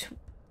which...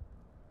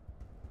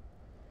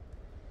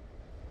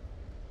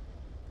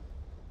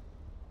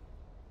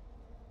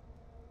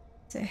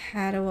 So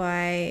how do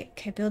I...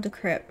 Okay, build a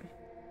crypt.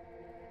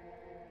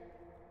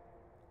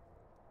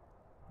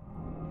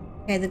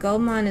 Okay, the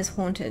gold mine is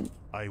haunted.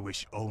 I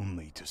wish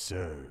only to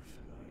serve.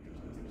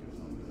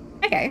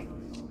 Okay.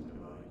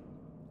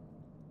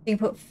 You can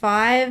put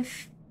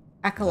 5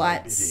 Thy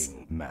acolytes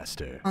bidding,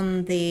 master.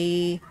 on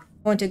the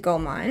haunted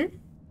gold mine.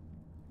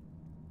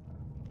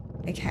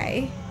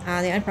 Okay.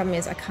 The only problem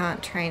is I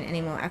can't train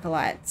any more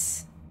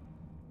acolytes.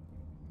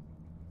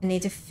 I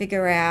need to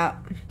figure out...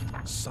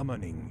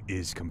 Summoning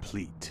is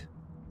complete.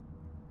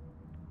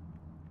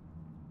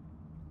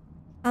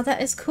 Oh,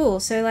 that is cool.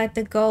 So like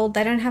the gold,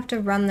 they don't have to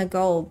run the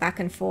gold back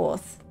and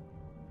forth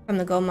from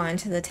the gold mine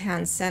to the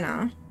town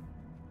center.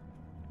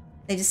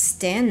 They just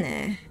stand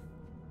there.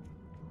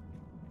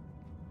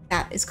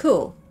 That is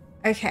cool.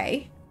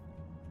 Okay.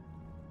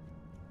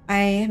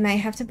 I may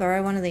have to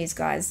borrow one of these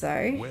guys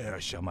though. Where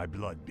shall my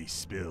blood be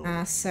spilled?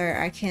 So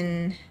I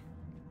can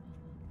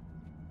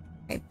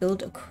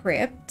build a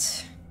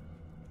crypt.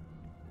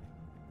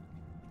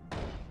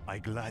 I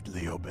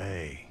gladly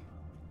obey.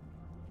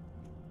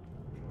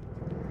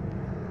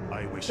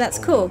 I wish That's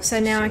cool. always So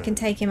to now I serve. can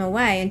take him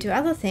away and do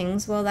other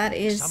things. Well, that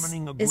is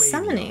Summoning a is graveyard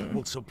summoning.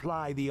 will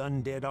supply the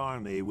undead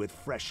army with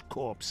fresh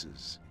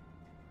corpses.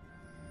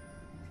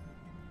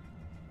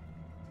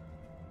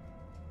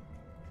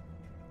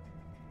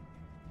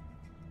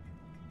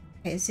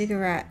 Okay,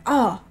 ziggurat.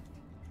 Oh,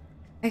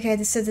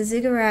 okay. So the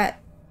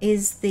ziggurat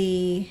is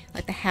the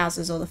like the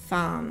houses or the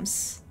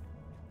farms.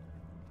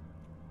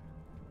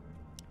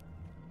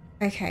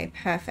 Okay,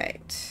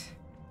 perfect.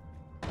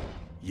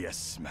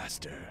 Yes,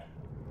 master.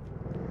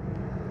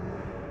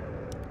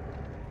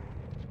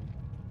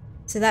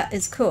 So that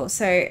is cool.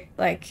 So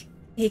like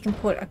he can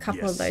put a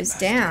couple of Yes, those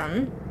master.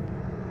 down.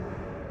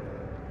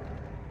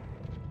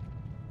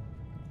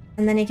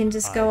 And then he can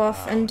just go I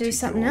off bow and do to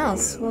something your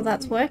else. will. Well,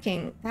 that's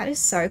working. That is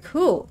so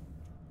cool.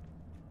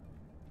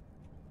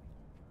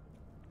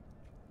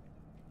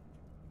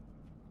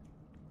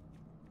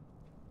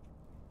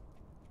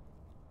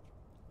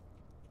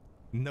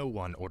 No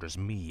one orders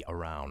me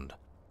around.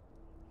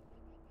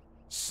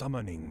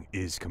 Summoning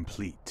is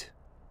complete.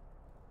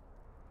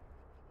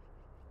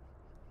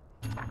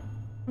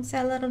 What's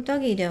that little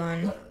doggy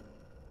doing?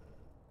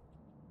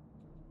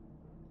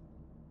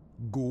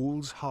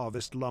 Ghouls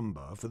harvest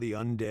lumber for the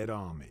undead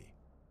army.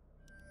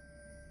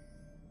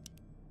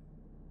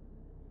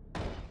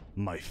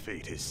 My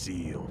fate is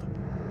sealed.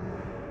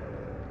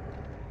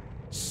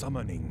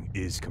 Summoning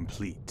is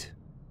complete.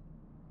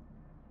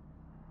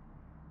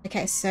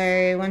 Okay, so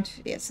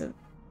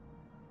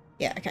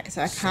yeah, okay,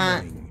 so I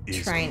Summoning can't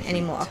is train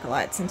any more complete.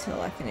 acolytes until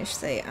I finish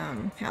the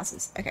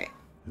houses. Okay.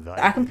 So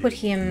Thy I can put bidding,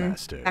 him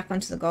master. back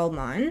onto the gold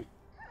mine.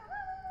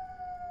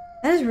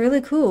 That is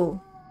really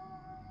cool.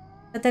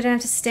 But they don't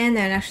have to stand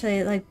there and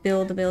actually like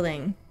build the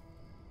building.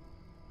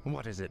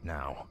 What is it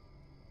now?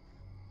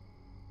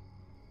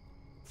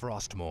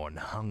 Frostmourne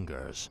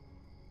hungers.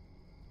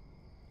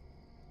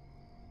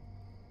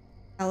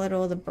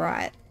 Palador the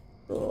Bright.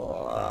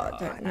 Oh,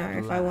 don't know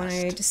if I want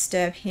to last.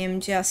 disturb him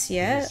just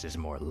yet. This is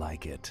more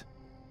like it.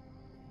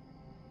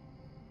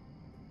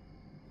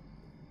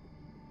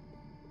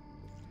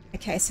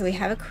 Okay, so we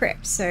have a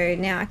crypt. So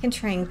now I can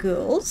train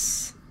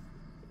ghouls.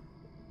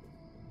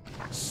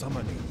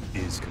 Summoning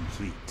is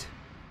complete.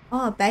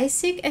 Oh,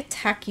 basic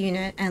attack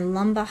unit and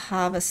lumber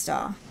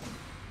harvester.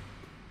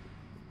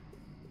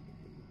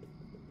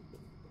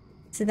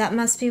 So that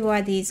must be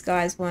why these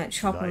guys weren't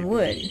chopping Thy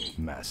wood. bidding,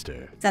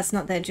 master. That's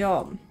not their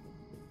job.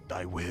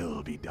 Thy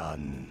will be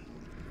done.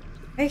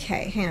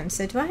 Okay, hang on.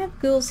 So do I have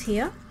ghouls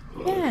here?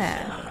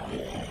 Yeah.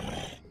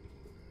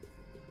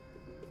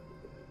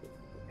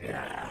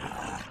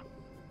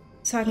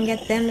 So I can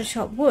get them to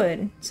chop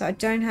wood. So I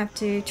don't have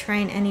to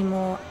train any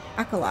more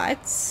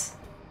acolytes.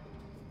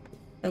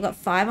 I've got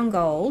 5 on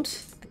gold.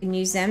 I can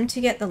use them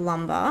to get the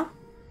lumber.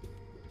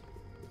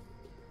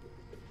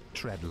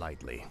 Tread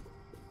lightly.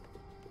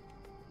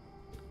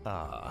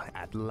 Ah,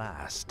 at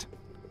last.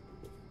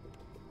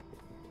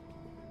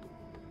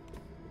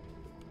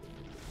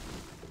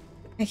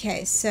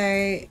 Okay, so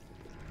I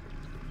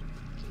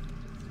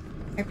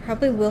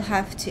probably will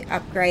have to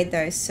upgrade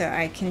those so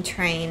I can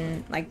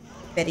train like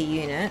better Our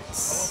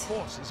units.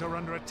 forces are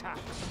under attack.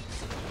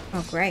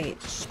 Oh,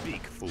 great.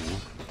 Speak, fool.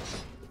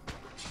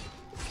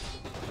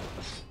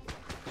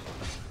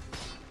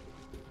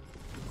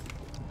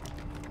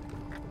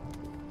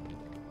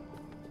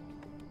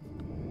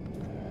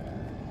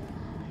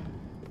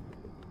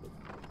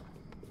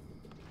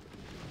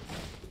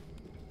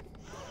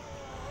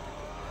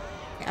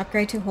 Okay,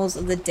 upgrade to Halls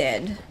of the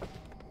Dead.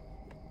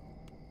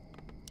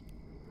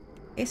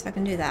 Okay, so I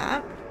can do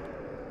that.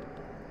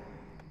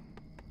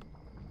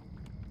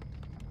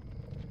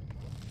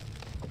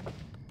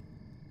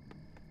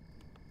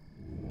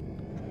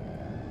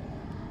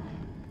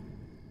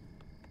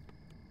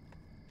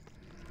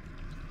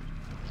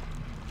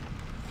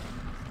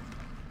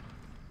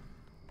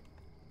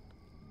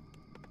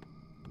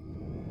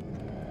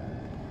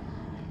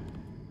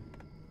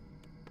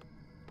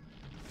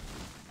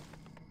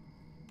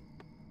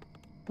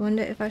 I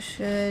wonder if I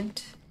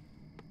should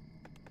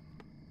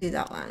do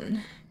that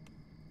one.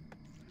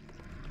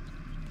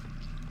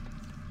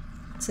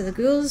 So the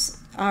ghouls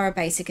are a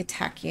basic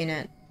attack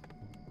unit.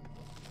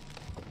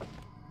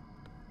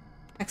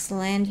 Attacks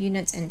land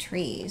units and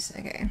trees.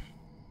 Okay.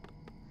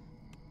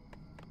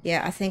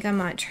 Yeah, I think I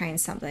might train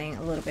something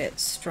a little bit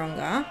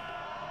stronger.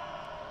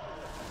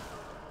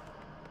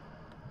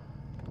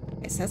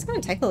 Okay, so that's going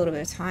to take a little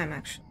bit of time,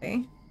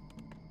 actually.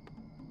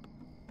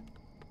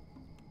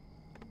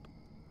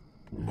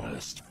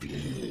 Must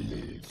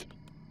feed.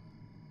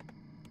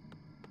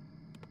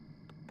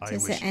 So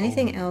is there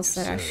anything else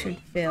that I should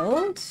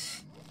build?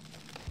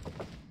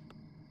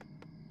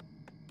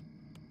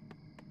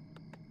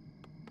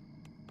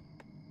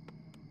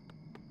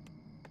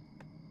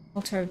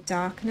 Altar of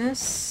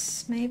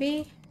Darkness,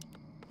 maybe?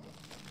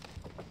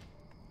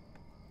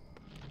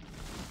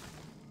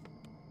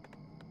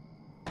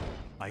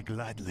 I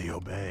gladly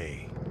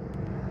obey.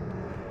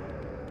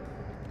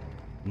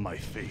 My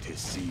fate is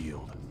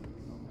sealed.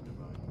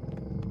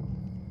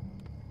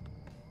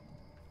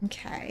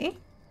 Okay.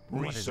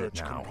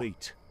 Research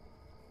complete.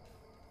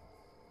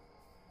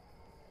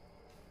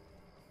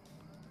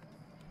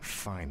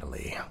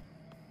 Finally.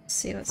 Let's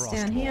see what's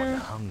down here.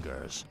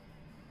 Hungers.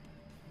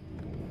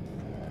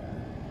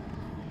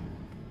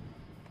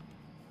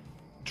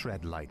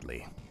 Tread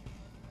lightly.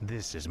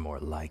 This is more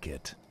like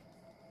it.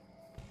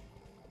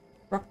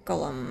 Rock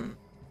Golem.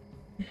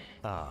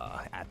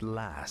 Ah, at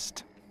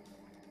last.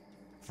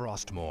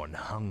 Frostmourne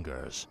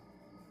hungers.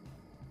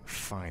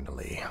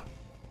 Finally.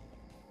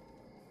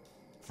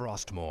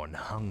 Frostmourne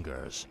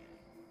hungers.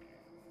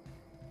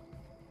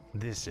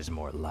 This is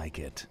more like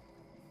it.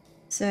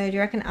 So do you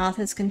reckon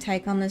Arthas can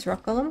take on this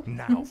Rock Golem?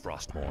 Now,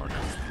 Frostmourne.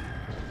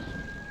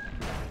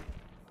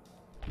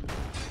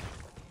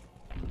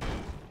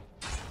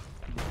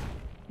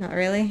 Not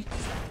really.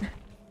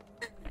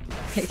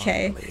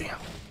 Okay.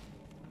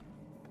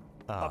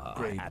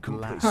 Upgrade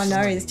complete. Oh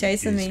no, he's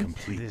chasing me.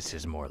 This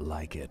is more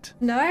like it.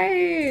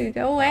 No,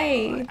 go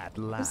away. At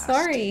I'm last.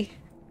 sorry.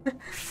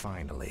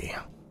 Finally.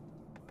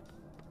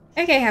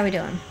 Okay, how we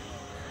doing?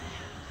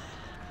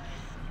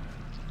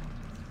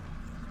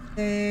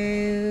 So,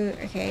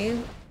 okay.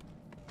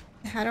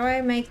 How do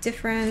I make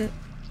different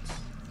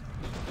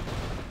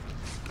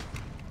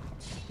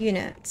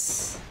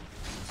units?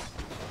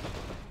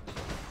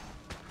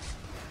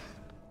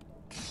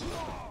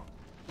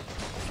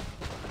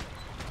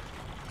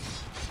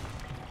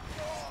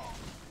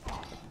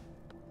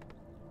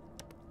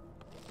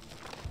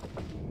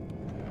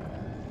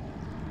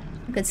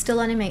 I could still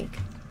only make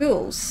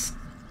ghouls.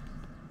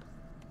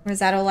 Or is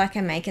that all I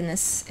can make in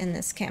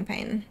this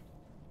campaign?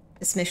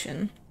 This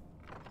mission?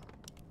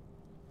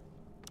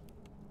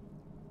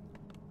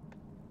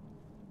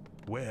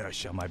 Where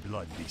shall my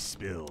blood be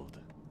spilled?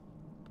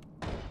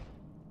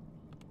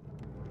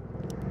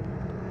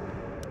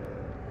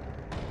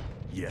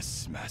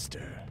 Yes,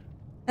 master.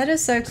 That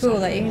is so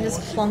cool that you can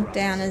just plonk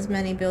down as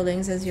many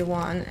buildings as you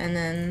want, and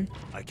then,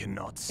 I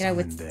cannot you know, summon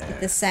with there.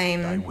 the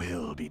same Thy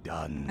will be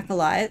done.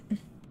 acolyte.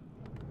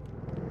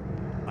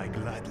 I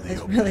gladly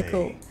It's obey. really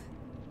cool.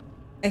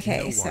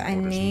 Okay, No so one I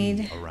orders need...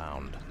 me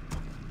around.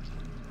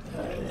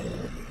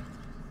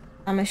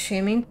 I'm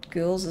assuming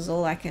ghouls is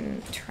all I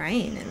can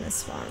train in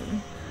this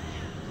one.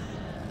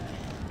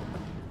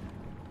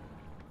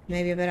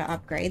 Maybe I better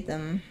upgrade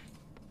them.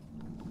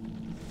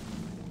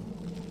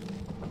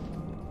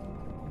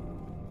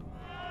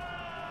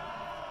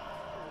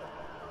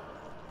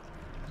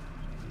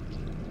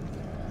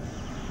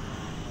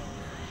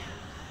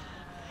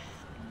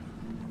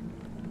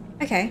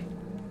 Okay,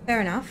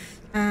 fair enough.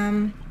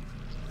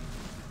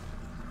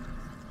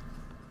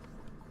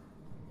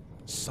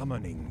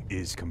 Summoning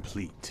is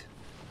complete.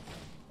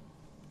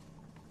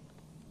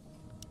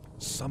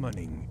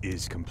 Summoning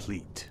is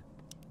complete.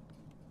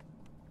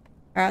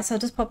 Alright, so I'll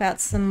just pop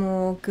out some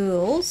more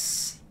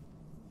ghouls.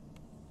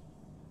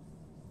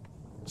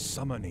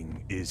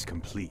 Summoning is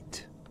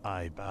complete.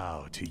 I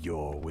bow to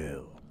your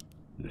will.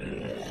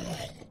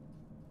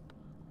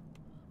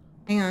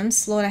 Hang on,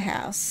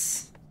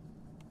 slaughterhouse.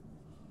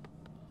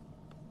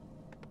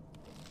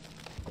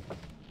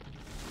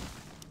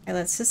 Okay,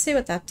 let's just see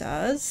what that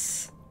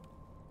does.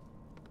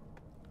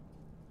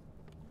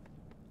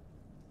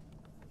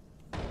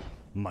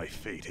 My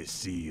fate is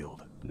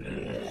sealed.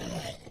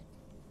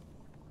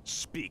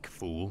 Speak,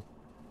 fool.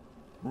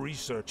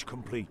 Research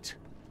complete.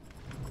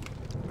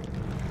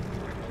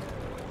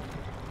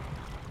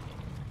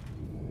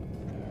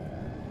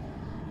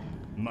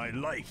 My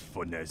life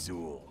for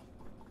Ner'zhul.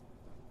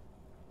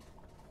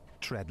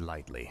 Tread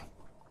lightly.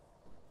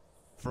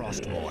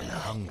 Frostmourne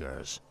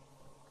hungers.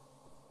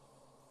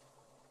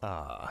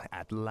 Ah,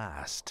 at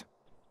last.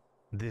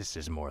 This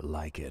is more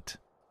like it.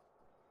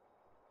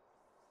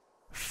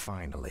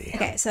 Finally.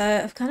 Okay, so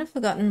I've kind of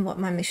forgotten what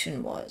my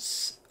mission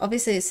was.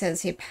 Obviously it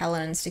says here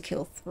paladins to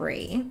kill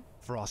 3.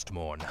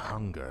 Frostmourne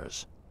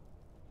hungers.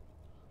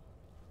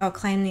 Oh,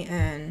 claim the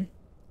urn.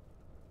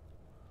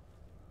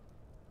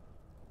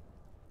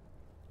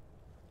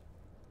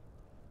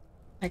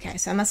 Okay,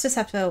 so I must just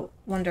have to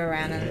wander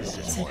around and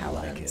see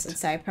paladins and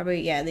say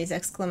probably, yeah, these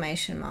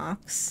exclamation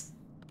marks.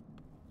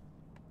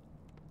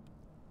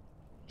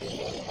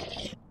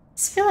 I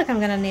just feel like I'm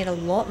gonna need a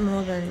lot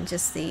more than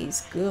just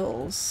these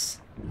ghouls.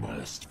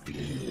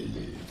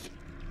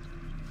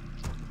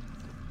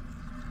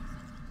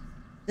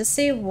 Just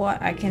see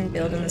what I can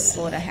build in the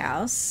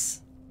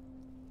slaughterhouse.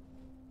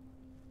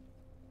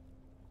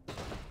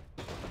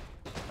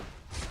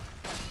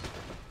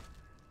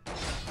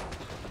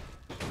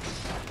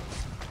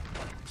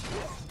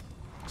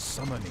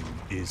 Summoning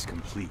is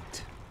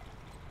complete.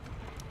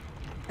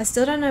 I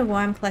still don't know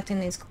why I'm collecting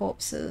these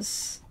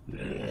corpses.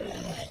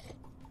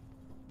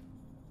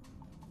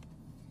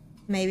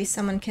 Maybe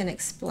someone can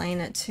explain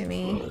it to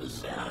me.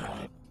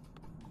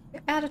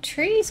 Get out of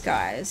trees,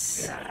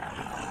 guys.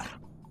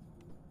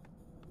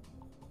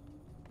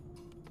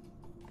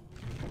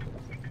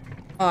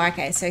 Oh,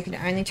 okay, so you can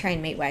only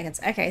train meat wagons.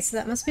 Okay, so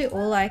that must be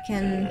all I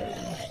can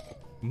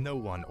No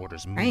one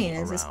orders me train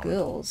is just around.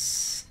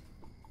 ghouls.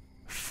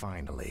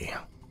 Finally.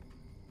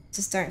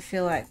 Just don't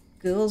feel like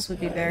ghouls would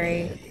be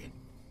very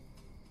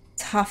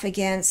tough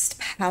against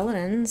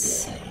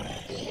paladins.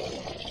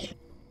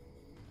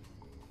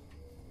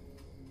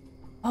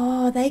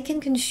 Oh, they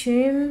can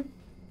consume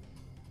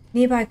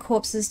nearby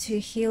corpses to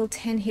heal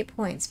 10 hit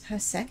points per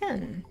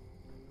second.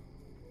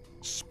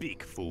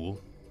 Speak, fool.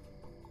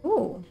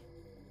 Ooh.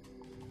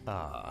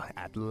 Ah,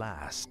 at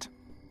last.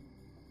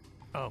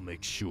 I'll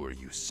make sure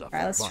you suffer.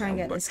 Alright, let's try and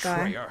get this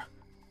guy. Betrayer.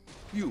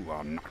 You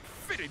are not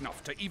fit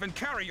enough to even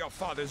carry your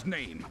father's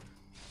name.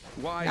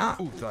 Why Nah.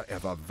 Uther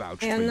ever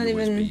vouched Yeah, for I'm not you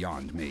is even-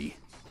 beyond me.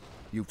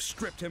 You've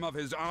stripped him of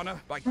his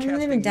honor by I'm casting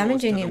not even yours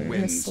damaging to the him in the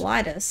winds.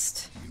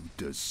 slightest. You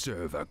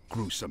deserve a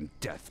gruesome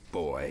death,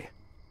 boy.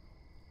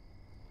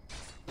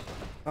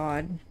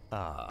 God.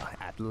 Ah,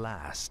 at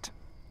last.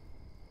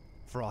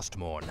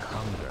 Frostmourne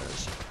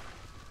hungers.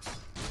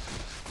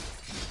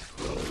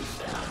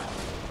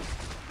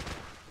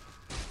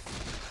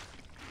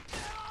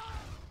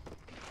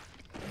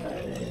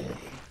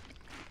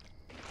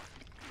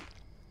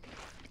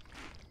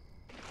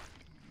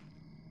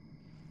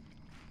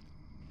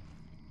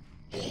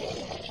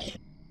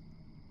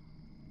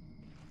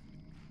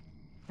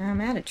 I'm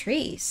out of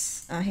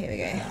trees. Oh, here we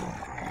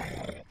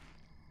go.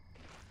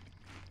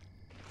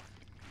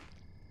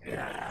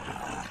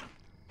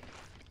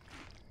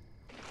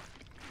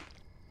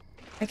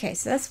 Okay,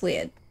 so that's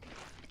weird.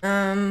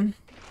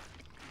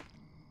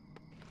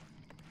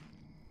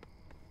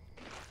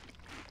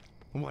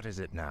 What is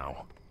it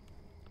now?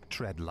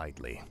 Tread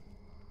lightly.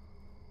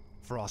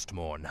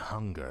 Frostmourne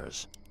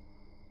hungers.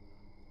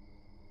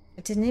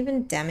 It didn't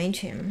even damage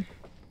him.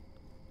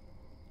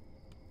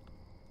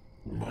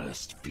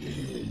 Must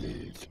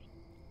feed.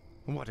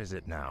 What is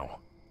it now?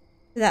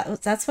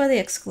 That's where the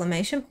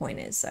exclamation point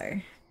is,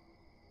 though.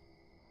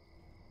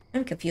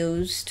 I'm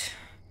confused.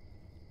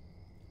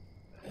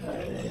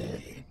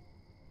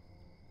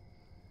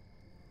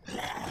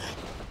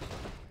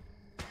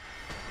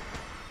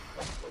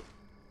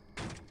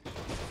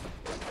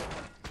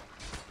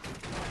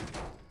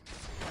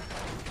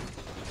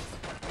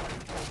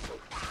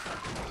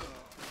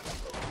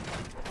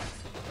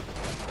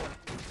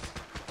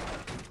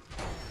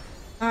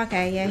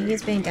 Okay, yeah, he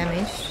is being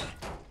damaged.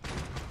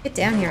 Get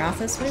down here,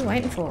 Arthas. What are you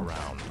waiting for?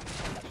 Around.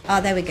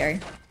 Oh, there we go.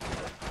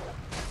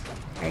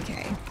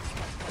 Okay.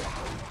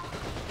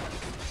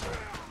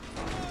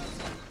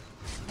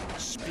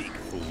 Speak,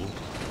 fool.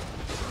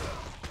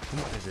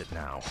 What is it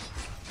now?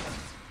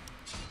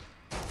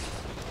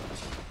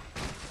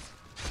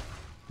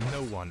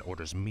 No one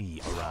orders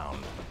me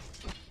around.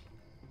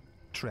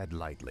 Tread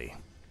lightly.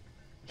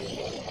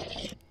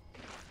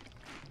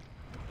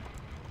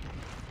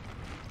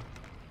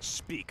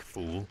 Speak,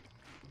 fool.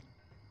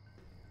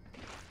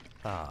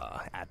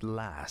 Ah, at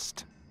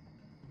last.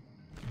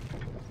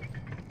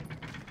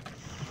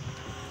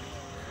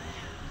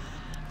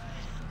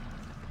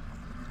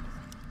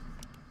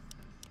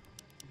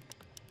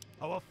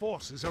 Our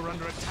forces are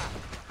under attack.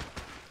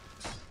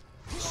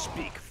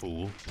 Speak,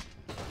 fool.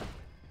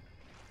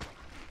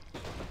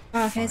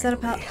 Oh, okay, is that a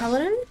Finally.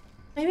 paladin?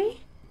 Maybe?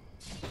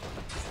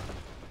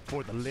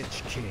 For the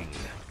Lich King.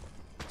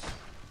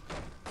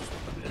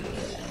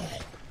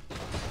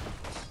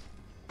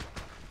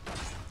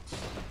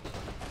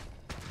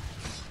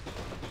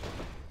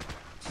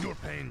 Your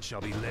pain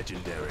shall be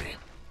legendary.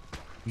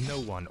 No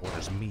one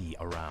orders me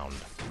around.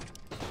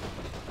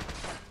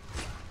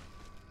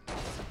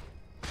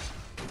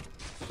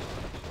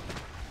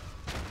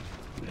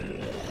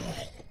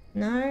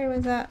 No,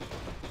 was that?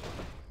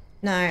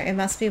 No, it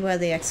must be where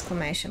the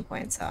exclamation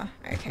points are.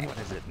 Okay, What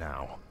is it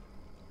now?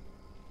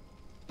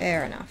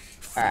 fair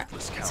enough. Alright,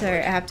 Faithless so I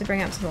coward. have to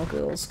bring up some more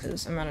ghouls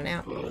because I'm running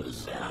out.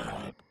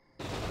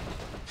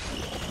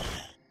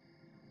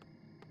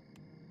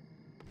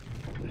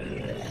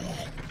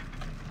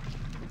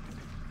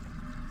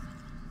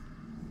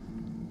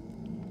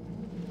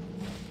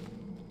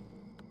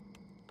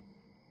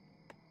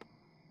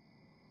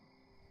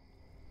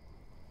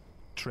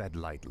 Tread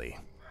lightly.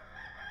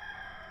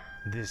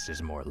 This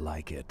is more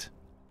like it.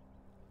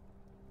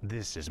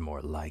 This is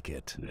more like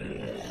it.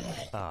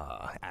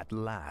 Ah, at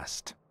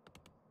last.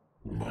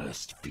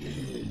 Must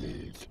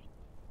feed.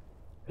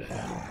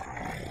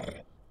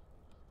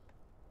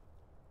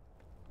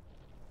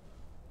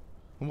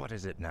 What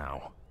is it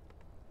now?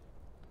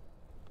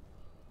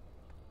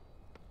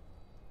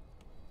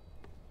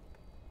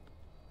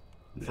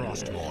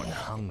 Frostmourne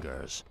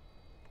hungers.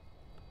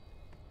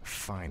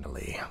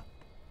 Finally.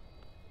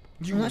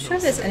 I'm not sure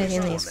if there's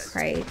anything in these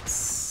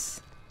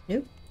crates.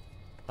 Nope.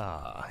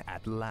 Ah,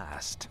 at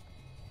last.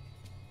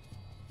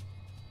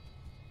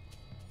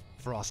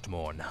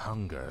 Frostmourne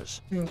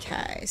hungers.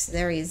 Okay, so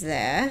there he is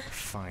there.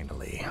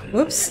 Finally.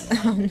 Whoops.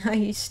 Oh no,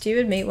 you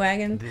stupid meat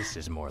wagon. This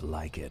is more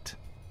like it.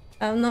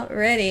 I'm not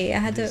ready. I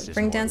had to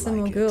bring down some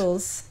more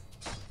ghouls.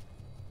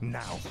 Now,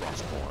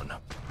 Frostmourne.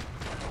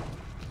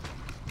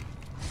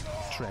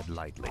 Tread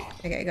lightly.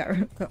 Okay,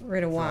 got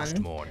rid of one.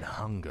 Frostmourne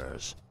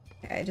hungers.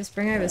 Okay, just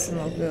bring over some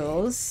more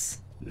ghouls.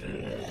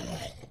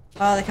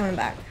 Oh, they're coming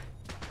back.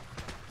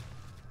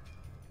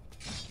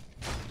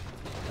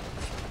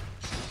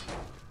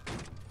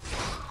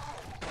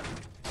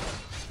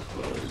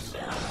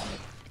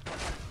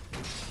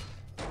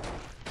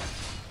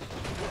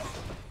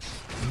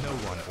 No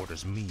one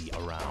orders me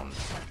around.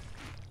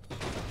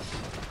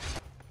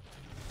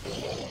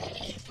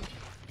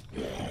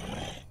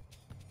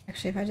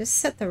 Actually, if I just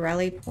set the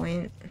rally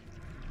point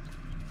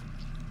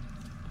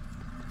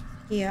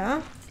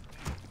here.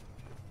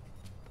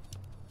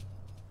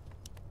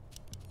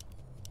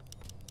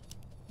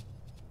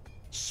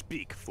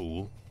 Speak,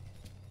 fool.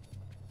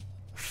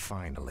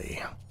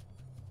 Finally.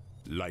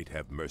 Light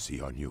have mercy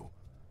on you.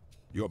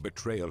 Your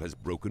betrayal has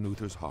broken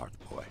Uther's heart,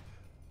 boy.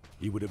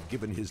 He would have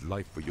given his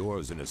life for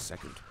yours in a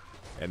second.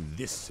 And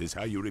this is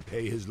how you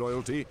repay his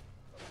loyalty?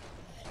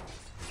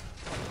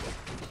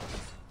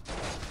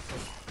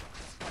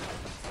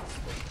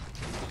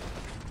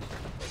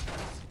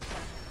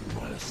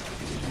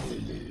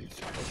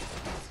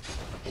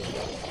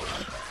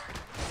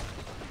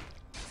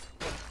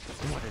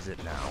 What is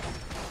it now?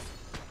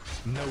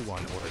 No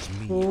one orders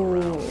me Ooh,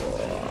 around.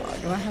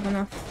 do I have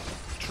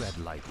enough? Tread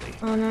lightly.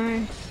 Oh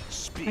no.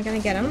 Speak. Am I gonna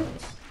get him?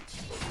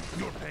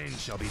 Your pain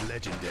shall be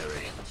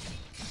legendary.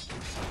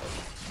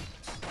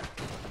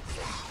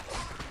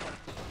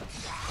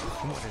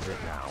 What is it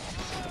now?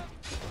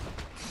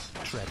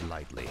 Tread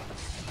lightly.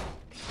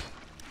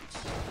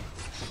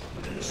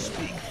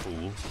 Speak,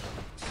 fool.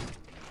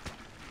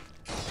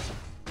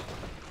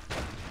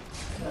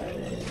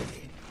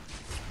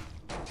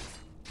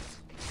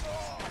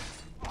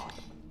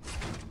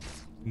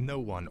 No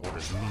one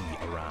orders me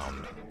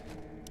around.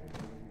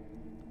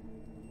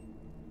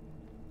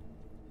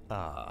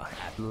 Ah,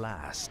 at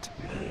last.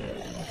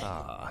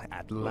 Ah,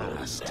 at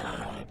last.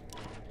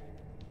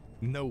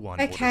 No one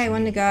Okay, orders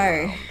when to me go.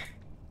 around.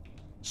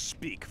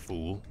 Speak,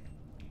 fool.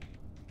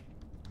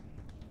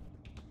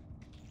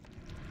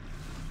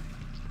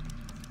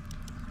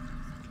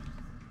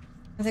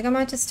 I think I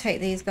might just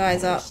take these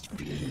guys up.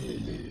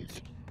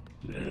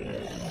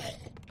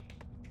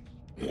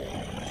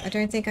 I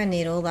don't think I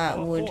need all that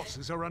wood.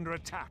 Forces are under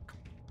attack.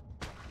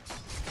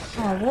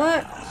 Oh,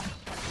 what?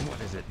 What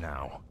is it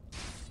now?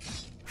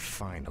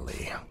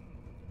 Finally.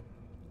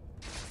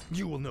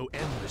 You will know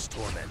endless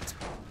torment.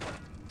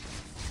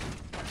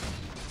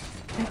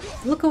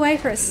 Look away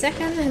for a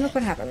second and look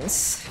what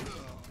happens.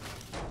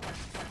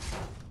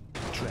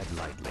 Tread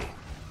lightly.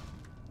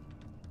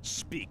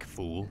 Speak,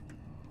 fool.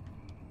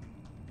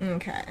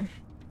 Okay.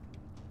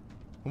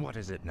 What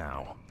is it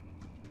now?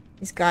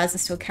 These guys are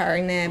still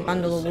carrying their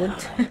bundle of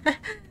wood.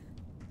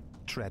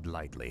 Tread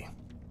lightly.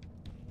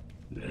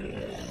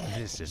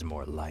 This is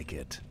more like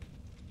it.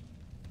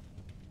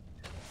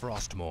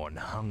 Frostmourne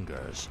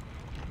hungers.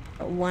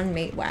 Got one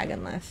meat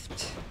wagon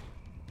left.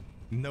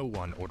 No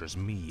one orders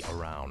me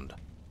around.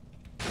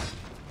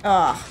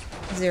 Oh,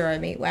 0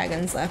 meat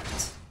wagons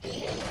left.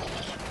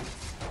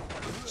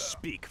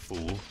 Speak,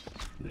 fool.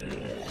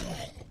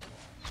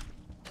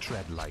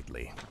 Tread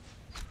lightly.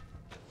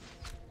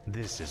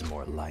 This is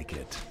more like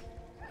it.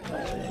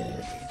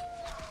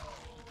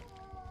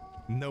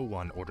 No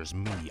one orders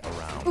me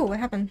around. Oh, what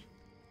happened?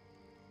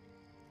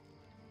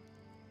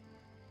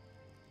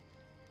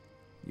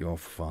 Your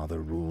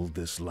father ruled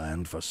this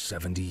land for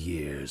 70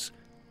 years,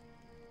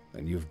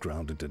 and you've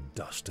ground it to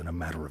dust in a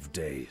matter of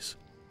days.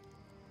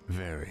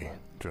 Very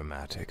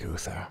dramatic,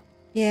 Uther.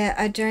 Yeah,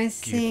 I don't Give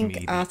think me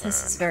the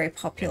Arthas is urn, very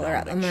popular and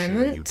I'll at the make sure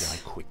moment. you die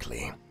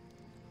quickly.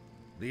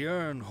 The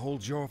urn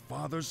holds your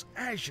father's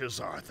ashes,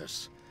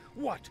 Arthas.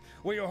 What?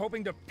 Were you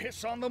hoping to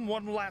piss on them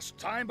one last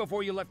time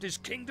before you left his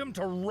kingdom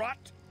to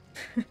rot?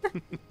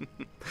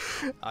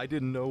 I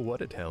didn't know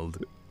what it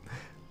held.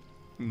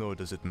 Nor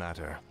does it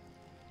matter.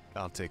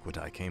 I'll take what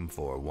I came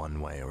for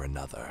one way or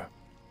another.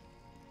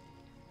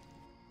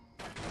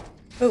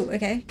 Oh,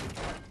 okay.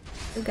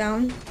 We're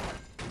going.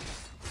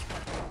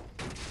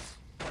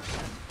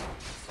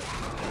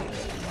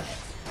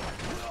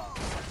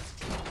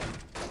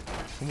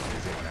 What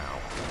is it now?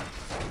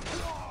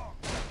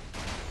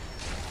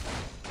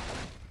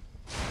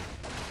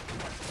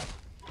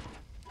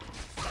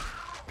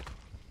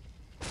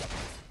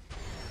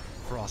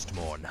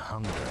 Frostmourne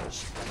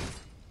hungers.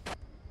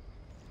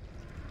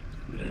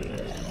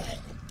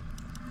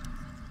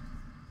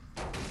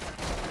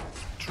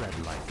 Tread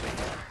lightly.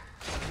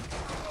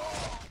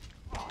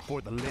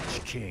 For the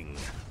Lich King.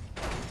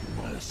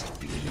 Must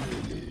be.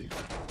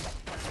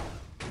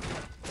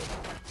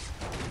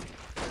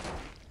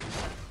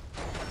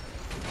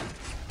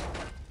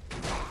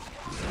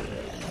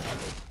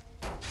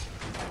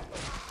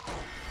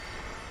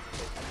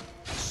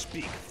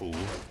 Speak, fool.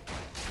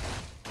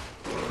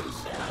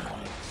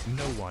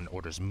 No one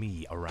orders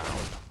me around.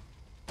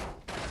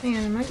 Hang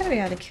on, am I gonna be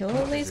able to kill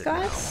all these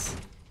guys?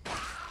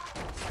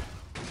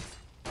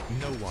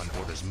 No one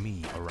orders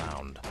me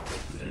around.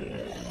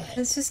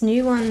 There's just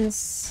new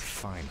ones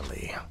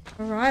Finally.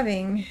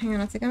 arriving. Hang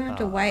on, I think I'm gonna have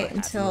to wait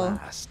until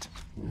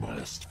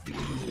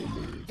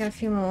get a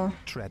few more.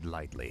 Tread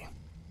lightly.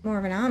 More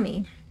of an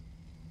army.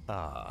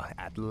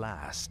 At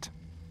last.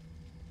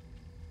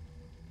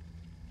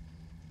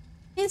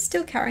 He's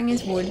still carrying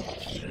his wood.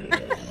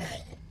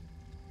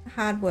 A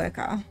hard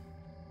worker.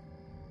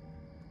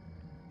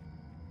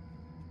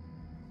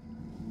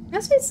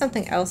 Must be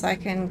something else I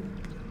can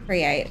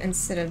create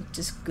instead of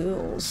just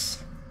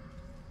ghouls.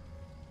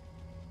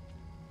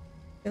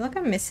 I feel like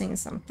I'm missing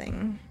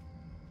something.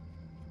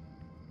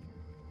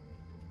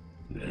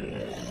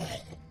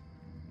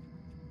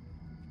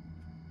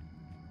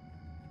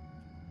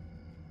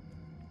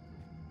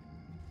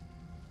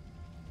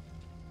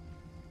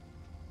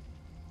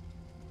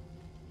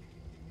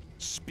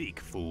 Speak,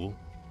 fool.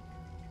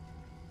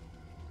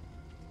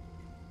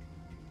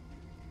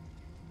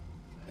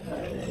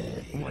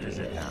 What is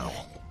it now?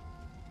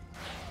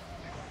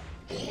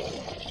 I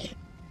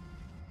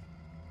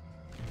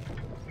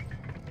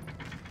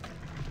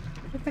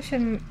think I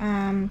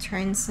should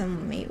train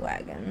some meat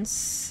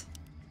wagons.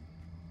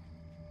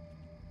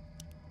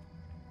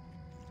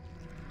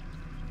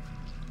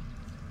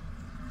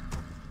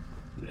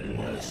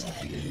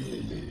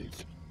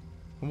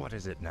 What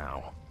is it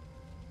now?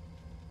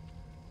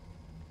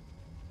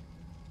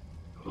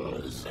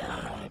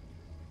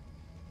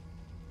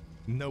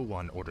 No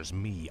one orders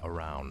me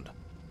around.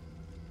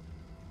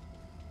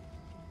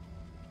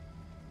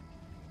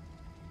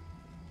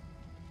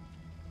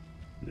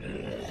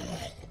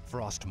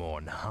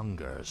 Frostmourne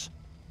hungers.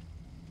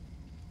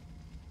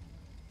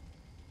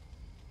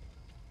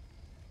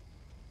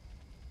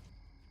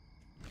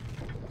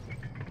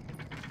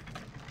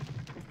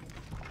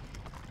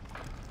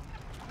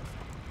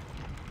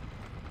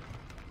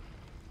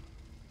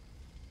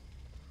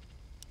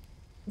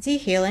 Is he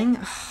healing?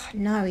 Oh,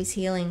 no, he's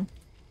healing.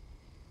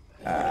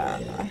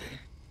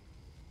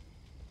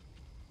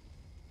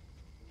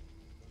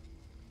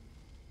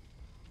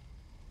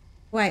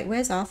 Wait,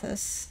 where's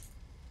Arthas?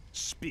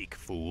 Speak,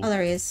 fool. Oh,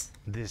 there he is.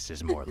 This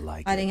is more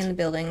like Hiding it. in the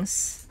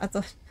buildings. I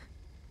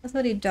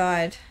thought he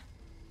died.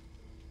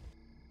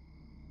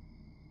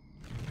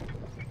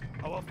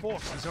 Our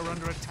forces are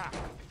under attack.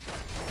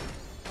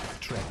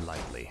 Tread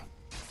lightly.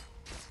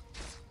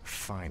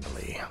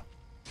 Finally.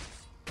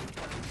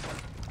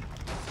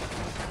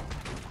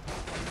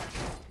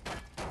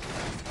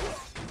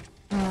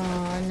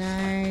 Oh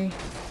no.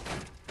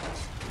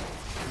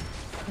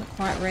 Not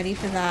quite ready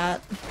for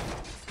that.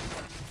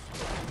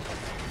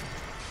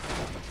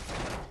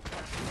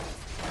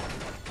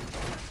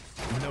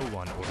 No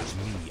one orders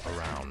me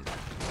around.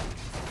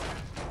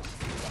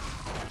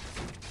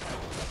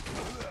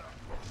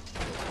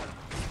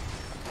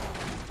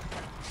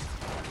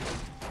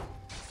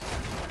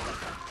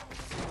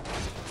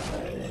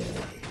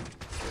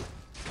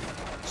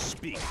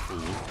 Speak, fool.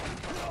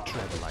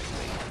 Tread lightly.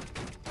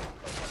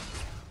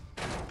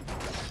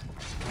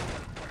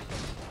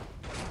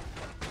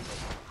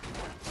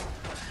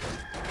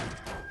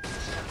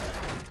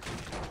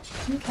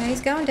 Okay,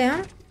 he's going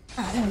down.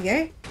 Oh, there we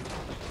go.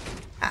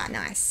 Ah,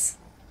 nice.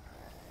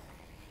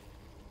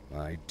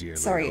 I dearly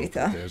Sorry, hope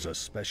Uther. there's a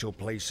special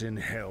place in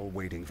hell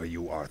waiting for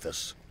you,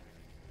 Arthas.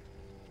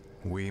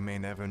 We may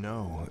never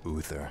know,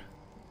 Uther.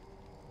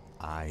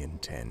 I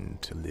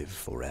intend to live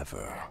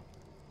forever.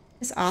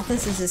 This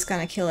Arthas is just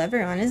gonna kill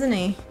everyone, isn't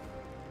he?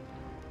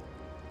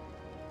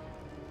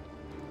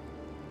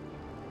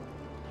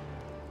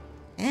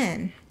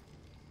 Man.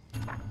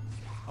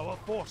 Our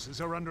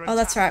forces are under Oh, attack.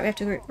 that's right. We have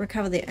to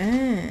recover the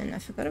urn. I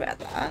forgot about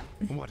that.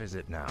 What is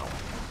it now?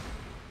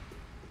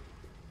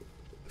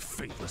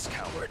 Faithless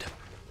coward.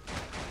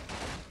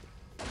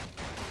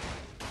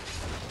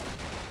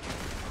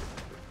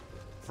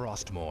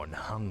 Frostmourne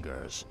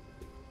hungers.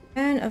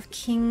 Urn of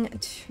King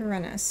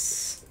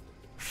Tyrannus.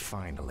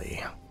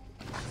 Finally.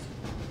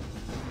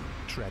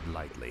 Tread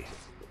lightly.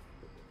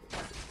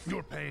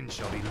 Your pain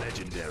shall be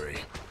legendary.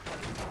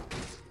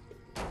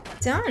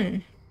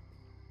 Done.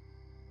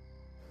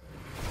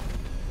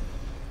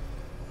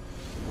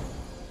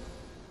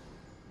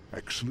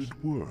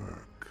 Excellent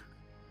work.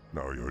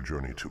 Now your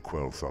journey to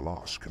Quell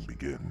Thalas can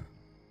begin.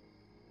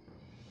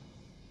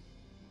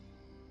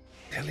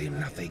 Tell him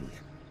nothing.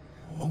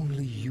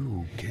 Only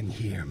you can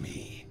hear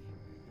me.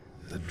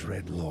 The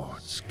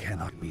Dreadlords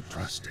cannot be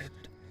trusted.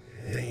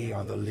 They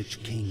are the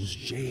Lich King's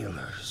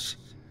jailers.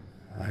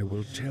 I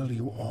will tell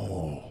you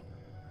all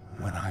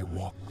when I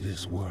walk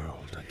this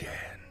world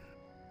again.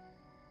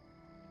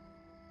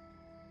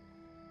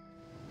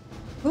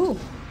 Ooh.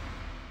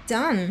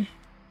 Done.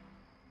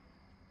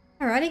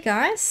 Alrighty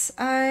guys,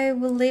 I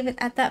will leave it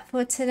at that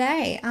for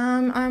today.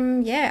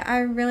 Yeah, I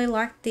really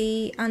like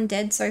the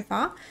Undead so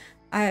far.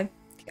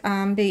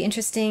 Be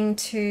interesting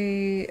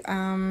to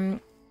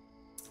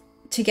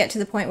get to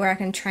the point where I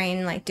can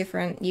train like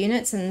different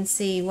units and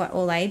see what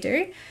all they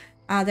do.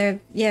 They're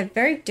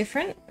very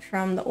different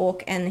from the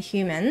orc and the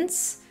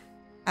humans.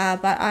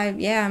 But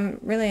I'm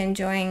really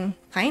enjoying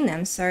playing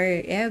them. So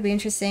yeah, it'll be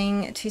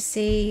interesting to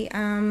see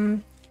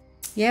all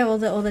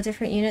the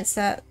different units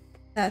that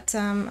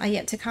are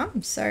yet to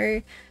come.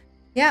 So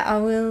yeah, I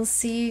will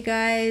see you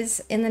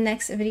guys in the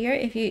next video.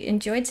 If you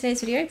enjoyed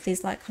today's video,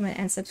 please like, comment,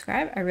 and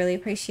subscribe. I really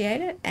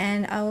appreciate it.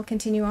 And I will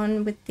continue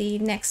on with the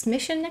next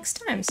mission next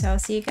time. So I'll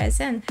see you guys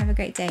then. Have a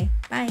great day.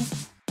 Bye.